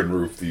the fucking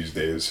roof these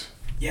days.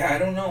 Yeah, I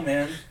don't know,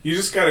 man. You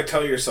just gotta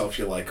tell yourself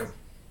you like them.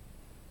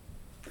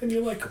 Then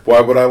you like them.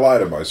 Why would I lie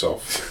to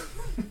myself?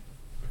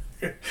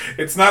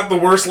 It's not the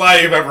worst lie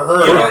you've ever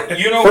heard.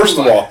 You know First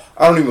of all,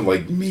 I don't even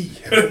like me.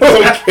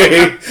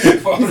 Okay?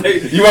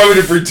 You want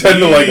me to pretend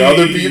to like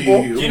other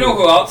people? Do you know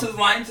who else is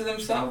lying to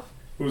themselves?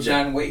 Who's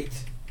John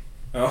Waite.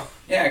 Oh.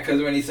 Yeah,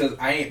 because when he says,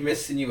 I ain't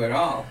missing you at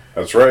all,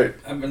 That's right.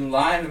 I've been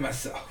lying to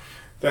myself.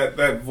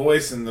 That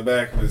voice in the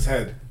back of his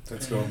head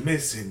that's going,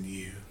 missing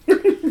you.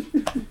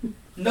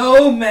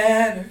 No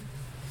matter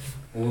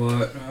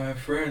what my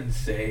friends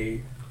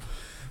say.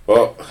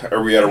 Well,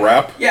 are we at a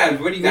wrap? Yeah,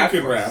 what do you got We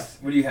for can us?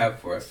 wrap. What do you have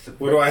for us?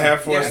 What do I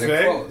have for us to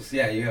today? Close.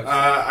 Yeah, you have.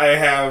 I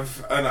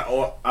have an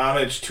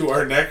homage to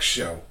our next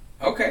show.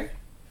 Okay.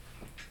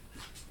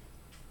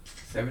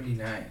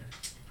 79.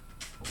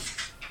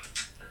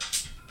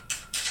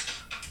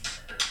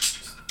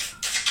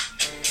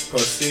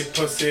 Pussy,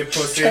 pussy,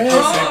 pussy,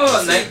 Oh,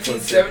 pussy,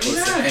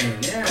 1979.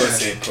 Yeah.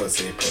 Pussy,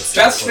 pussy, pussy. Best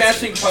pussy.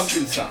 Smashing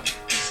Pumpkin song.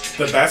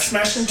 The best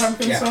Smashing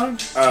Pumpkin Yeah. song?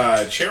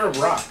 Cherub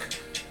Rock.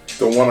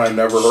 The one I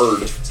never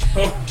heard.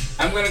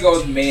 I'm gonna go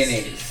with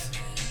Mayonnaise.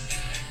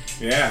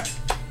 Yeah.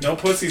 No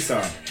pussy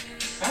song.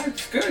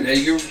 That's good.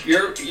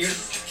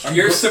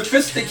 You're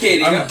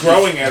sophisticating. I'm up.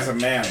 growing as a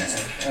man.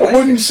 I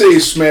wouldn't say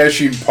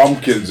Smashing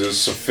Pumpkins is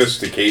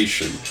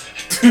sophistication.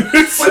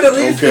 But at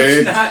least Okay.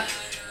 it's not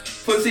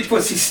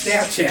pussy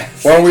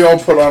Snapchats. Why don't we all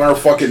put on our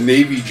fucking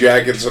Navy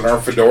jackets and our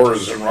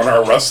fedoras and run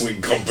our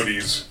wrestling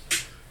companies?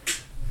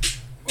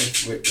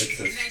 What's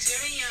this?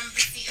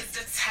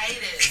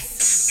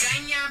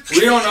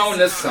 We don't own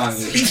this song.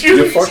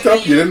 You fucked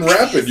up. You didn't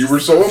rap it. You were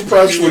so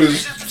impressed with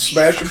his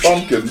Smashing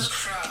Pumpkins.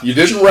 You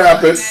didn't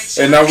rap it,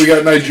 and now we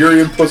got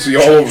Nigerian pussy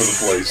all over the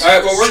place.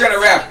 Alright, well, we're gonna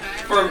rap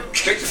for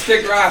Victor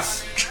Stick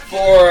Ross,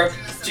 for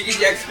Jiggy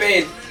Jack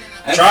Spade.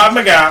 Rob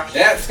McGow.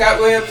 That's Scott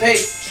Williams.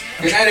 Hey,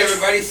 good night,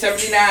 everybody.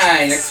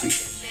 79 next week.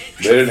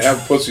 They didn't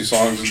have pussy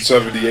songs in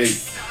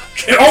 78.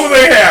 Oh,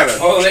 they had it.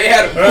 Oh, they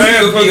had a They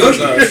had Oogie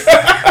pussy Oogie.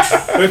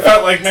 songs. They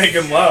felt like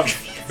making love.